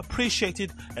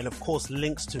appreciated. And of course,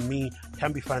 links to me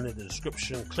can be found in the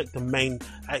description. Click the main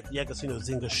at the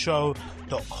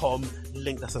AgostinoZingaShow.com.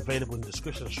 Link that's available in the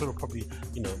description. I should have probably,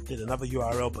 did another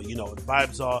URL, but you know what the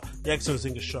vibes are. The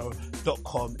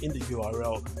AgostinoZingaShow.com in the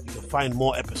URL. You can find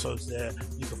more episodes there.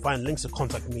 You can find links to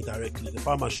contact me directly. You can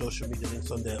find my social media links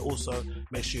on there. Also,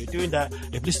 make sure you're doing that.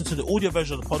 If you listen to the audio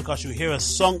version of the podcast, you'll hear a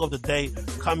song of the day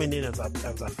coming in as I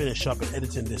finish up and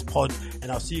editing this pod.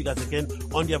 And I'll see you guys again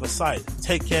on the other side.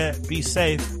 Take care. Be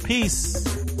safe.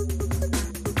 Peace.